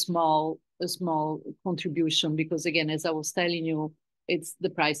really a small contribution, because again, as I was telling you, the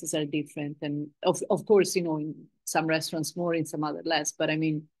prices are different, and of course, in some restaurants more, in some other less. But I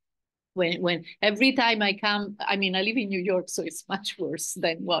mean, when every time I come, I mean, I live in New York, so it's much worse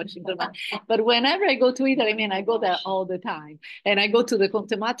than Washington. But whenever I go to Italy, I mean, I go there all the time, and I go to the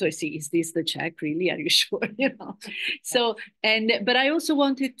Contemato. I see, is this the check? Really? Are you sure? So, but I also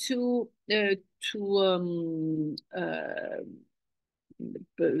wanted to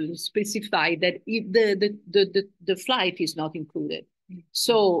specify that if the flight is not included.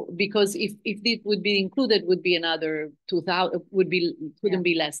 So because if it would be included, would be another 2,000, couldn't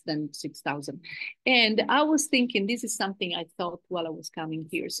be less than 6,000. And I was thinking, this is something I thought while I was coming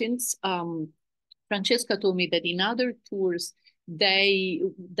here, since Francesca told me that in other tours they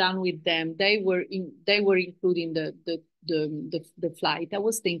done with them, they were including the flight. I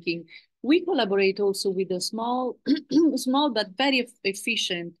was thinking, we collaborate also with a small but very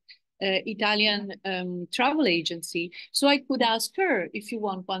efficient Italian travel agency. So I could ask her, if you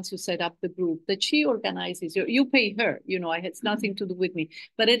want, once you set up the group, that she organizes, you pay her, it's nothing to do with me,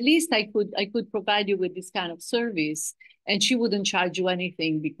 but at least I could provide you with this kind of service, and she wouldn't charge you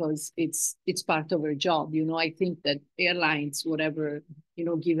anything, because it's part of her job. I think that airlines, whatever,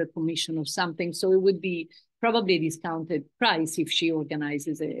 give a commission or something. So it would be probably a discounted price if she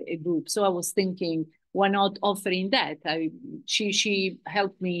organizes a group. So I was thinking, why not offering that? She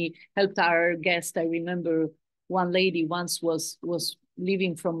helped our guest. I remember one lady once was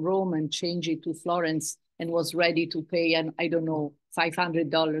leaving from Rome and changed it to Florence, and was ready to pay, and I don't know,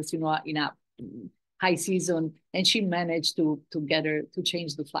 $500, in a high season, and she managed to get her to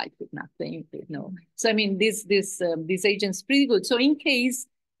change the flight with nothing. So I mean, this agent's pretty good. So in case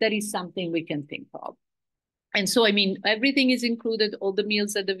that is something we can think of. And so, I mean, everything is included, all the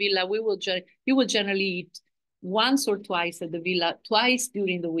meals at the villa. You will generally eat once or twice at the villa, twice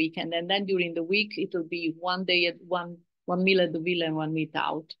during the weekend, and then during the week, it will be one day at one meal at the villa and one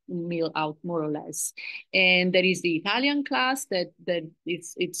meal out, more or less. And there is the Italian class that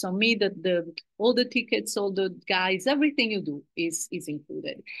it's on me, that all the tickets, all the guides, everything you do is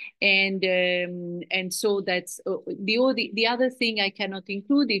included. And so that's the other thing I cannot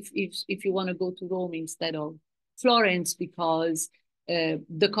include if you want to go to Rome instead of Florence, because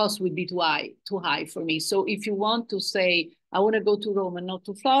the cost would be too high for me. So if you want to say, I want to go to Rome and not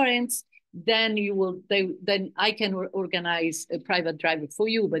to Florence, then then I can organize a private driver for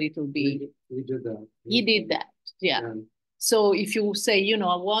you, but it will be. We did that. You did that, yeah. So if you say, I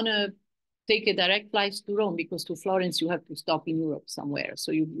want to take a direct flight to Rome, because to Florence you have to stop in Europe somewhere.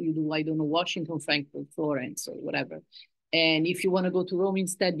 So you do, I don't know, Washington, Frankfurt, Florence, or whatever. And if you want to go to Rome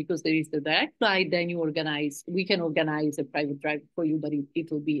instead, because there is the direct flight, then we can organize a private driver for you, but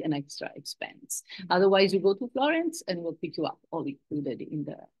it will be an extra expense. Otherwise, you go to Florence and we'll pick you up, all included in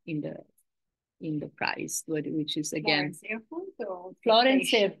the price, which is again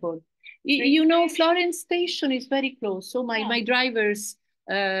Florence Airport. Florence Station is very close, so my drivers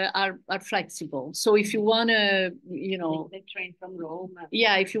are flexible. So if you want to, the train from Rome.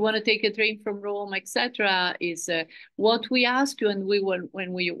 If you want to take a train from Rome, etc., is what we ask you, and we will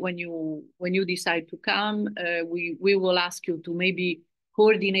when you decide to come, we will ask you to maybe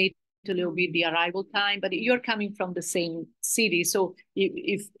coordinate a little bit the arrival time, but you're coming from the same city, so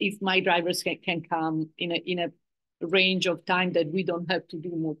if my drivers can come in a range of time that we don't have to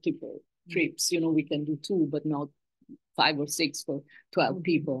do multiple trips, we can do 2, but not 5 or 6 for 12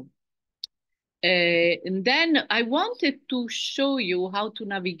 people. And then I wanted to show you how to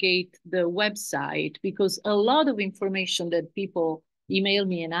navigate the website, because a lot of information that people email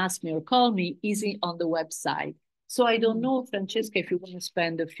me and ask me or call me is on the website. So I don't know, Francesca, if you want to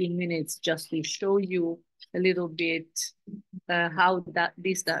spend a few minutes just to show you a little bit how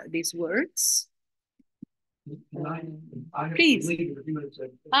this works. Please.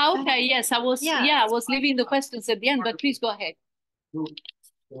 Okay, yes, I was leaving the questions at the end, but please go ahead.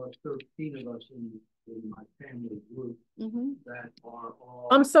 There are 13 of us in my family group that are all.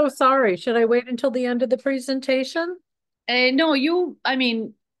 I'm so sorry. Should I wait until the end of the presentation? No,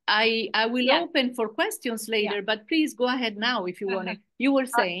 I will open for questions later, but please go ahead now if you want to. You were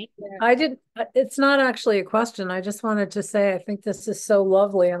saying. It's not actually a question. I just wanted to say, I think this is so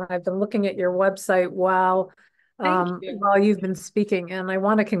lovely. And I've been looking at your website while you've been speaking, and I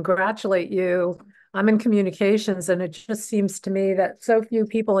want to congratulate you. I'm in communications, and it just seems to me that so few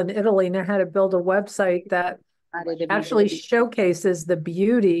people in Italy know how to build a website that actually showcases the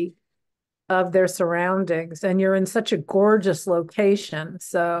beauty of their surroundings. And you're in such a gorgeous location.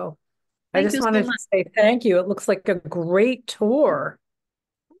 So I just wanted to say thank you. It looks like a great tour.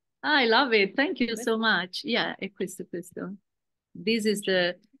 I love it. Thank you so much. Yeah, questo. This is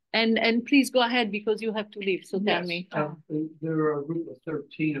the, and please go ahead because you have to leave. So tell me. There are a group of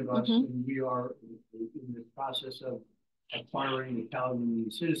 13 of us, and we are in the process of acquiring Italian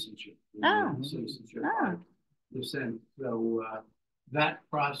citizenship. Descent. So that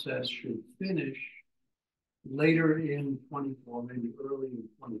process should finish later in 24, maybe early in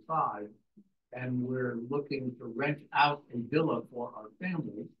 25. And we're looking to rent out a villa for our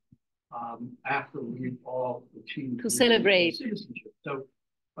family after we've all achieved to celebrate citizenship. So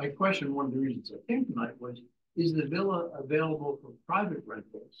my question, one of the reasons I came tonight was, is the villa available for private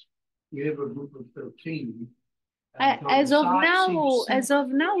rentals? We have a group of 13. As of now,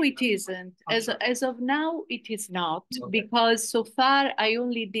 it isn't. As of now, it is not, because so far I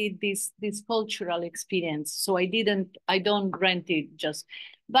only did this cultural experience. So I don't rent it just.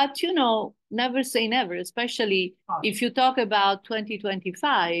 But you know, never say never. Especially if you talk about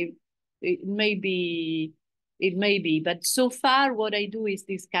 2025, it may be. But so far, what I do is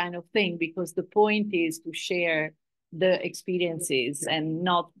this kind of thing, because the point is to share the experiences and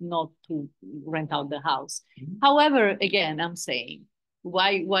not to rent out the house. However, again, I'm saying,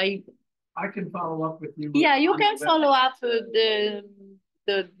 why I can follow up with you. Yeah, you can follow up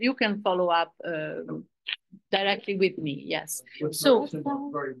directly with me. Yes. So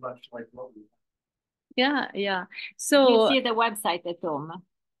very much like what we. Yeah. So you see the website at home.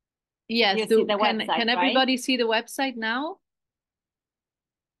 Yes. You see the website, can everybody see the website now?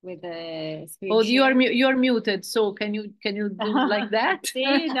 With the screen. Oh, you're muted. So can you do like that?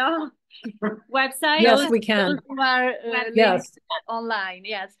 See, no website. Yes, we can. Yes, online.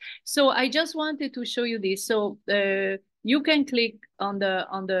 Yes. So I just wanted to show you this. So you can click on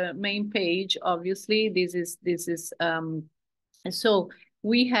the main page. Obviously, this is so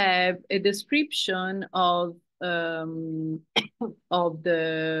we have a description of the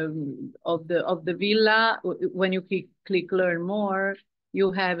villa. When you click learn more, you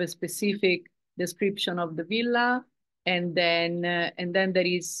have a specific description of the villa, and then there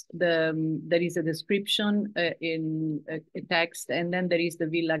is a description in a text, and then there is the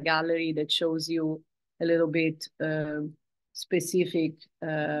villa gallery that shows you a little bit specific.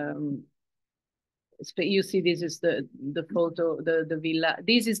 You see, this is the photo, the villa.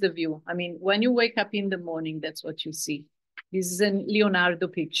 This is the view. I mean, when you wake up in the morning, that's what you see. This is a Leonardo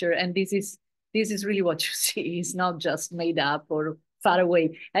picture, and this is really what you see. It's not just made up or far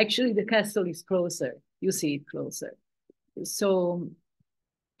away. Actually, the castle is closer. You see it closer. So,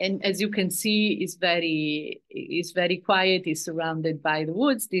 and as you can see, it's very quiet. It's surrounded by the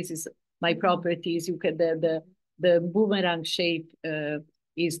woods. This is my properties. You can the boomerang shape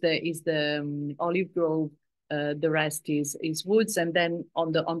is the olive grove. The rest is woods, and then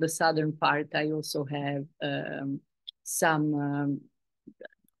on the southern part, I also have some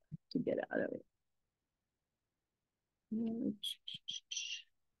to get out of it.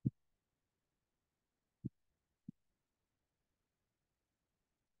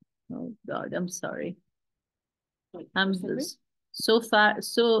 Oh God, I'm sorry. I'm so far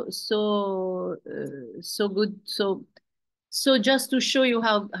so good. So just to show you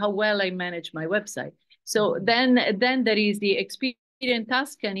how well I manage my website. So then there is the Experience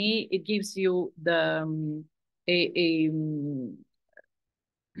Tuscany. It gives you the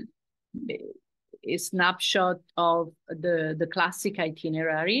a snapshot of the classic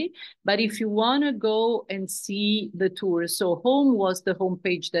itinerary. But if you want to go and see the tour, so home was the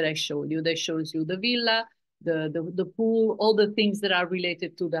homepage that I showed you. That shows you the villa, the pool, all the things that are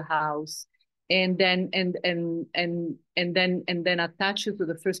related to the house. and then attach it to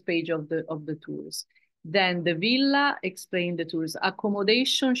the first page of the tours. Then the villa explain the tours.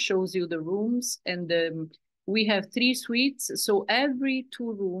 Accommodation shows you the rooms, and we have 3 suites. So every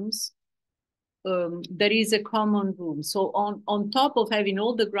 2 rooms, there is a common room. So on top of having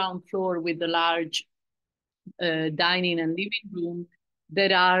all the ground floor with the large dining and living room,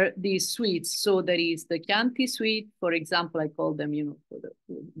 there are these suites. So there is the Chianti suite, for example. I call them, you know, for the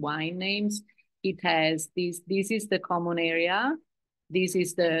wine names. It has this is the common area. This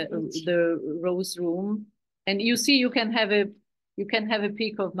is the rose room, and you see, you can have a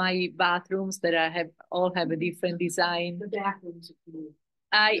peek of my bathrooms that all have a different design. The bathrooms.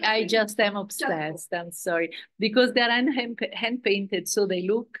 I just am obsessed. I'm sorry, because they're hand painted, so they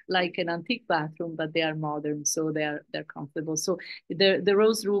look like an antique bathroom, but they are modern, so they're comfortable. So the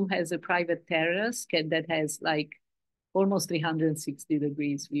rose room has a private terrace that has like almost 360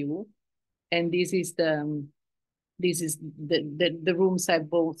 degrees view, and this is the rooms have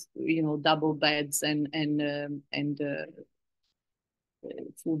both, you know, double beds and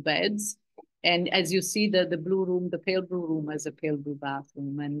full beds. And as you see, the blue room, the pale blue room, has a pale blue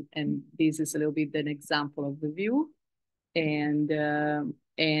bathroom, and this is a little bit an example of the view. And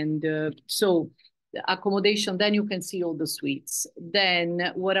so the accommodation, then you can see all the suites.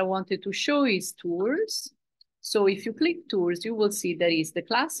 Then what I wanted to show is tours. So if you click tours, you will see there is the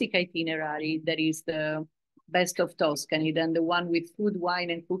classic itinerary, there is the best of Tuscany, then the one with food, wine,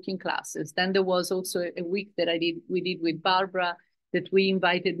 and cooking classes. Then there was also a week that we did with Barbara, that we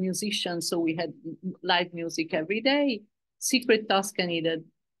invited musicians, so we had live music every day. Secret Tuscany,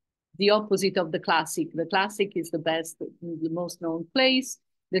 the opposite of the classic. The classic is the best, the most known place.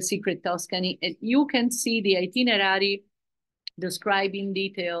 The Secret Tuscany, and you can see the itinerary described in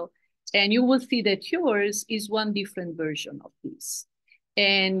detail, and you will see that yours is one different version of this.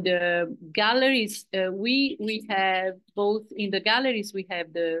 And galleries, we have both. In the galleries, we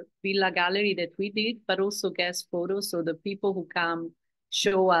have the villa gallery that we did, but also guest photos. So the people who come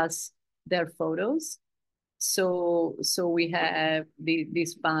show us their photos. So we have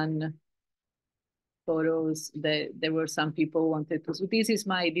these fun photos that there were some people wanted to. So this is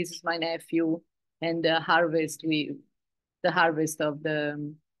my nephew, and the harvest of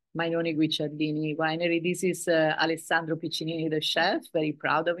the Majnoni Guicciardini winery. This is Alessandro Piccinini, the chef, very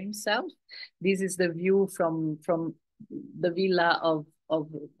proud of himself. This is the view from the villa of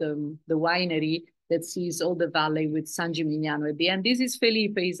the winery that sees all the valley with San Gimignano at the end. This is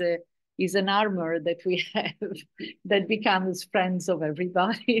Felipe, is an armor that we have that becomes friends of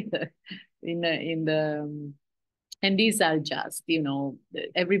everybody and these are just, you know,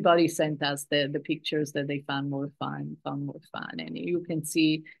 everybody sent us the pictures that they found more fun, and you can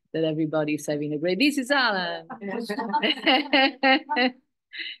see that everybody's having a great. This is Alan,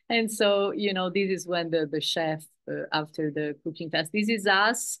 and so, you know, this is when the chef after the cooking class. This is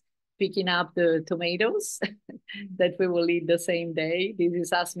us picking up the tomatoes that we will eat the same day. This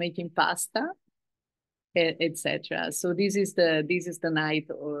is us making pasta, etc. So this is the night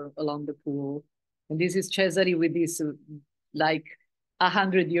or along the pool. And this is Cesare with this like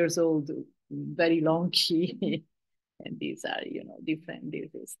 100 years old, very long key. And these are, you know, different.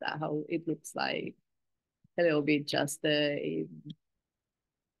 This is how it looks like. A little bit, just a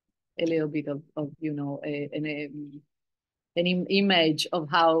little bit of you know, an image of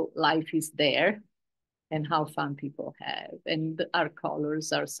how life is there and how fun people have. And our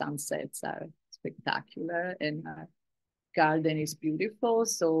colors, our sunsets are spectacular, and our garden is beautiful.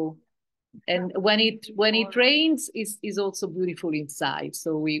 So. And when it rains, is also beautiful inside.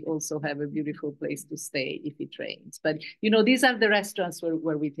 So we also have a beautiful place to stay if it rains. But you know, these are the restaurants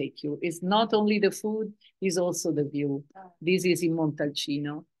where we take you. It's not only the food, it's also the view. This is in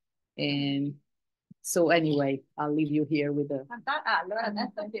Montalcino. And so anyway, I'll leave you here with the.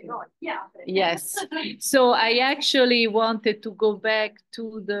 Yes. So I actually wanted to go back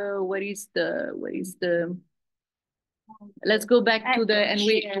to the where is the let's go back to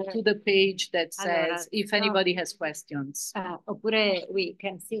the page that says if anybody has questions. Oppure we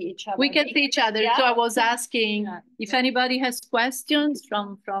can see each other. We can see each other. Yeah. So I was asking if anybody has questions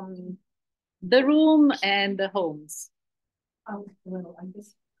from the room and the homes. Well, I'm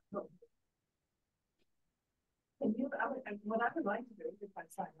just. What I would like to do, if I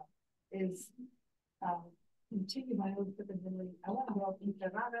sign up, is continue my own capability. I want to go in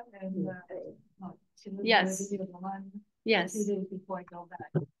Ferrara and Yes. Yes. 2 days before I go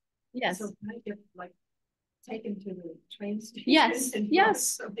back. Yes. So can I get like taken to the train station? Yes.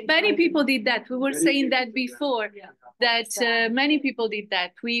 Yes. Many people did that. We were saying that before. Yeah. that many people did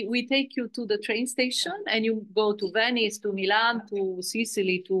that. We take you to the train station and you go to Venice, to Milan, to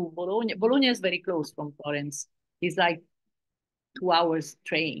Sicily, to Bologna. Bologna is very close from Florence. It's like 2 hours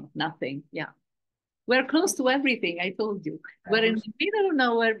train, nothing. Yeah. We're close to everything, I told you. We're in the middle of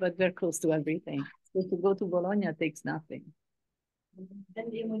nowhere, but we're close to everything. So to go to Bologna takes nothing. And then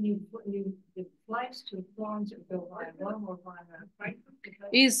when the flights to Florence go by Rome or by Frankfurt?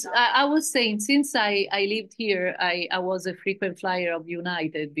 I was saying, since I lived here, I was a frequent flyer of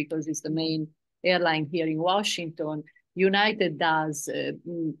United because it's the main airline here in Washington. United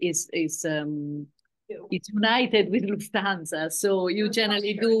it's united with Lufthansa. So you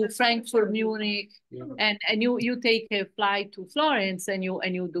generally do Frankfurt, Munich, and you take a flight to Florence and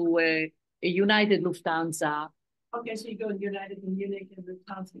you do a United Lufthansa. Okay, so you go United in Munich and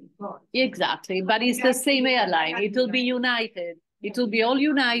Lufthansa in Florence. Exactly, but it's the same airline. It will be United. It will be all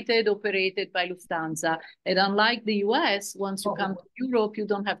United, operated by Lufthansa. And unlike the US, once you come to Europe, you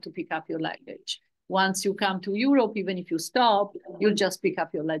don't have to pick up your luggage. Once you come to Europe, even if you stop, you'll just pick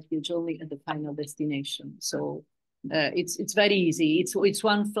up your luggage only at the final destination. So it's very easy. It's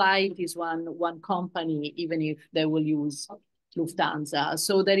one flight, it's one company, even if they will use Lufthansa.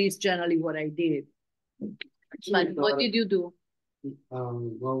 So that is generally what I did. But what did you do?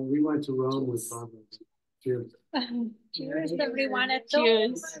 Well, we went to Rome with Barbara. Cheers. Cheers, everyone at home.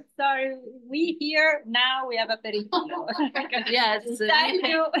 Cheers. Sorry, we here now we have aperitivo. Yes, Thank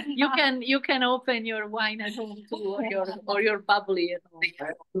you. You can open your wine at home too, or your bubbly at home.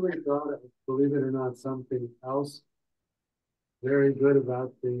 I actually thought, believe it or not, something else very good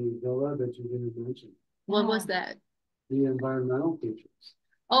about the villa that you didn't mention. What was that? The environmental features.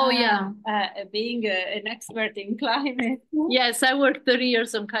 Oh, yeah. Being an expert in climate. Yes, I worked 30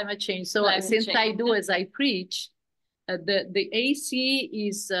 years on climate change. So since change. I do as I preach, the AC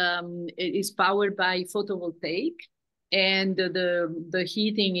is powered by photovoltaic, and the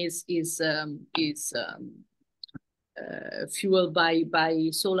heating is fueled by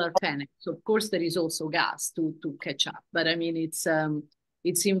solar panels. So of course, there is also gas to catch up. But I mean,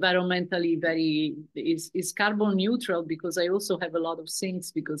 it's environmentally is carbon neutral because I also have a lot of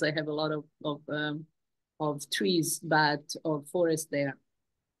sinks because I have a lot of trees, but of forest there.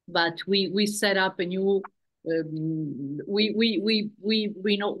 But we set up a new. We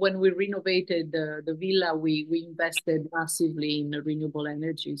know when we renovated the villa, we invested massively in renewable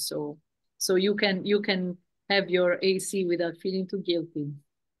energy. So you can have your AC without feeling too guilty.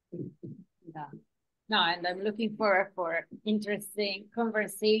 Yeah. No, and I'm looking for interesting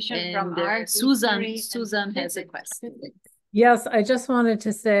conversation from our Susan has a question. Yes, I just wanted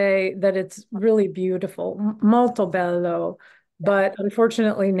to say that it's really beautiful, molto bello. But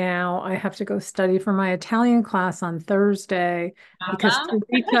unfortunately now I have to go study for my Italian class on Thursday because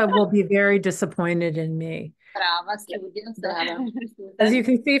Rita will be very disappointed in me. As you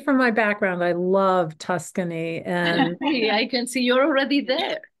can see from my background, I love Tuscany, and I can see you're already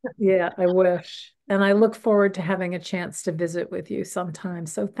there. Yeah, I wish. And I look forward to having a chance to visit with you sometime.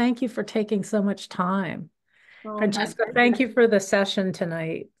 So thank you for taking so much time. Francesca, thank you for the session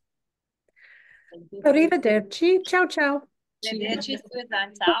tonight. Arrivederci. Ciao, ciao. Arrivederci,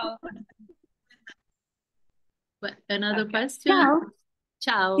 Susan. Ciao. Another question? Ciao.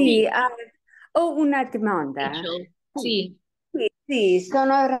 Ciao. Sì, ho una domanda. Sì. Sì,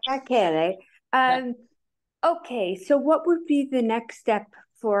 sono Rachele. Okay, so what would be the next step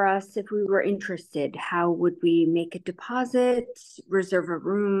for us if we were interested? How would we make a deposit, reserve a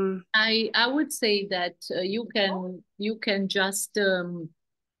room? I would say that you can just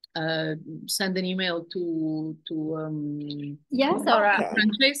send an email to yes, or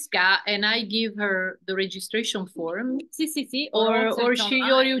Francesca, and I give her the registration form. Sì. Or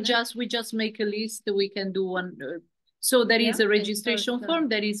we just make a list. We can do one. So there is a registration form.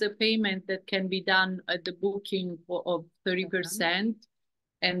 There is a payment that can be done at the booking of 30%,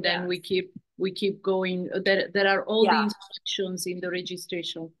 and then we keep going. There are all the instructions in the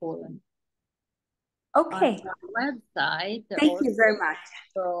registration form. Okay. On our website. Thank you very much.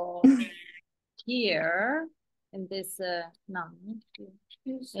 So here in this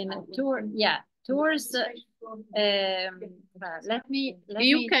in a tour, tours.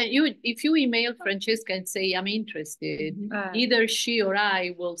 If you email Francesca and say I'm interested, either she or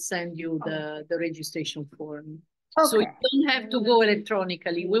I will send you the registration form. Okay. So you don't have to go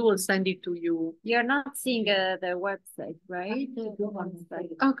electronically. We will send it to you. You're not seeing the website, right?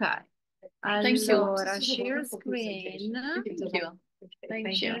 Okay. Thank you. Allora, share screen.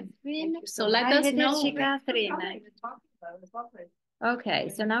 Thank you. So let us know. Catherine. Okay,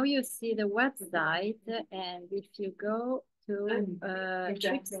 so now you see the website, and if you go to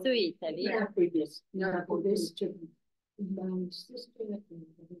trips to Italy,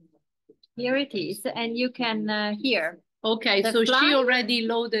 Here it is, and you can hear. Okay, The so she flight already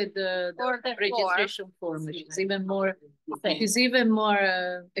loaded the or the registration form. She's even more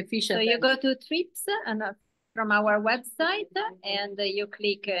efficient. So you go to trips and from our website, and you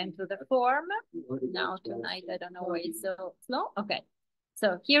click into the form. Now tonight, I don't know why it's so slow. Okay,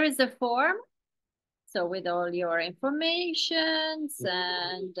 so here is the form. So with all your informations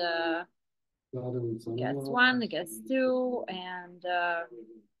and guest 1, guest 2,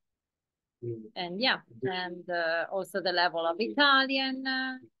 and yeah, and also the level of Italian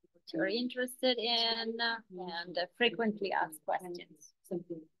you're interested in, and frequently asked questions.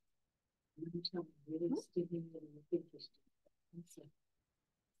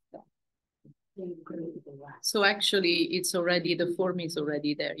 So actually, it's already, the form is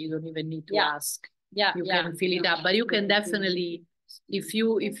already there. You don't even need to ask. Yeah, you can fill it up, but you can definitely, if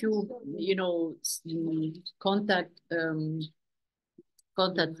you contact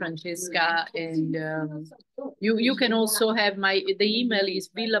Francesca, and you can also have the email is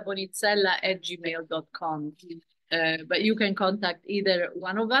villabonizella@gmail.com. But you can contact either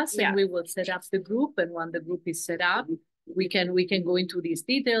one of us, and we will set up the group. And when the group is set up, we can go into these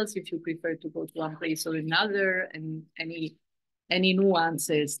details if you prefer to go to one place or another, and any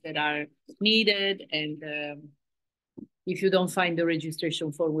nuances that are needed. And if you don't find the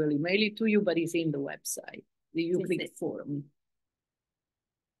registration form, we'll email it to you, but it's in the website. You click form.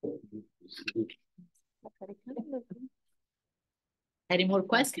 Any more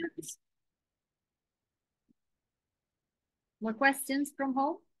questions? More questions from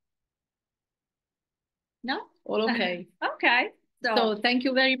home? No? All okay. Okay. So thank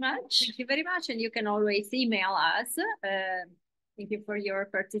you very much. Thank you very much. And you can always email us. Thank you for your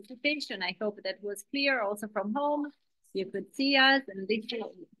participation. I hope that was clear also from home. You could see us and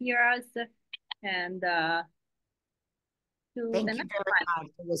hear us. And thank you very much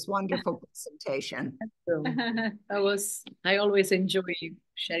for this wonderful presentation. I always enjoy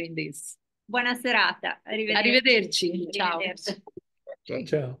sharing this. Buona serata. Arrivederci. Ciao.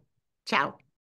 Ciao. Ciao.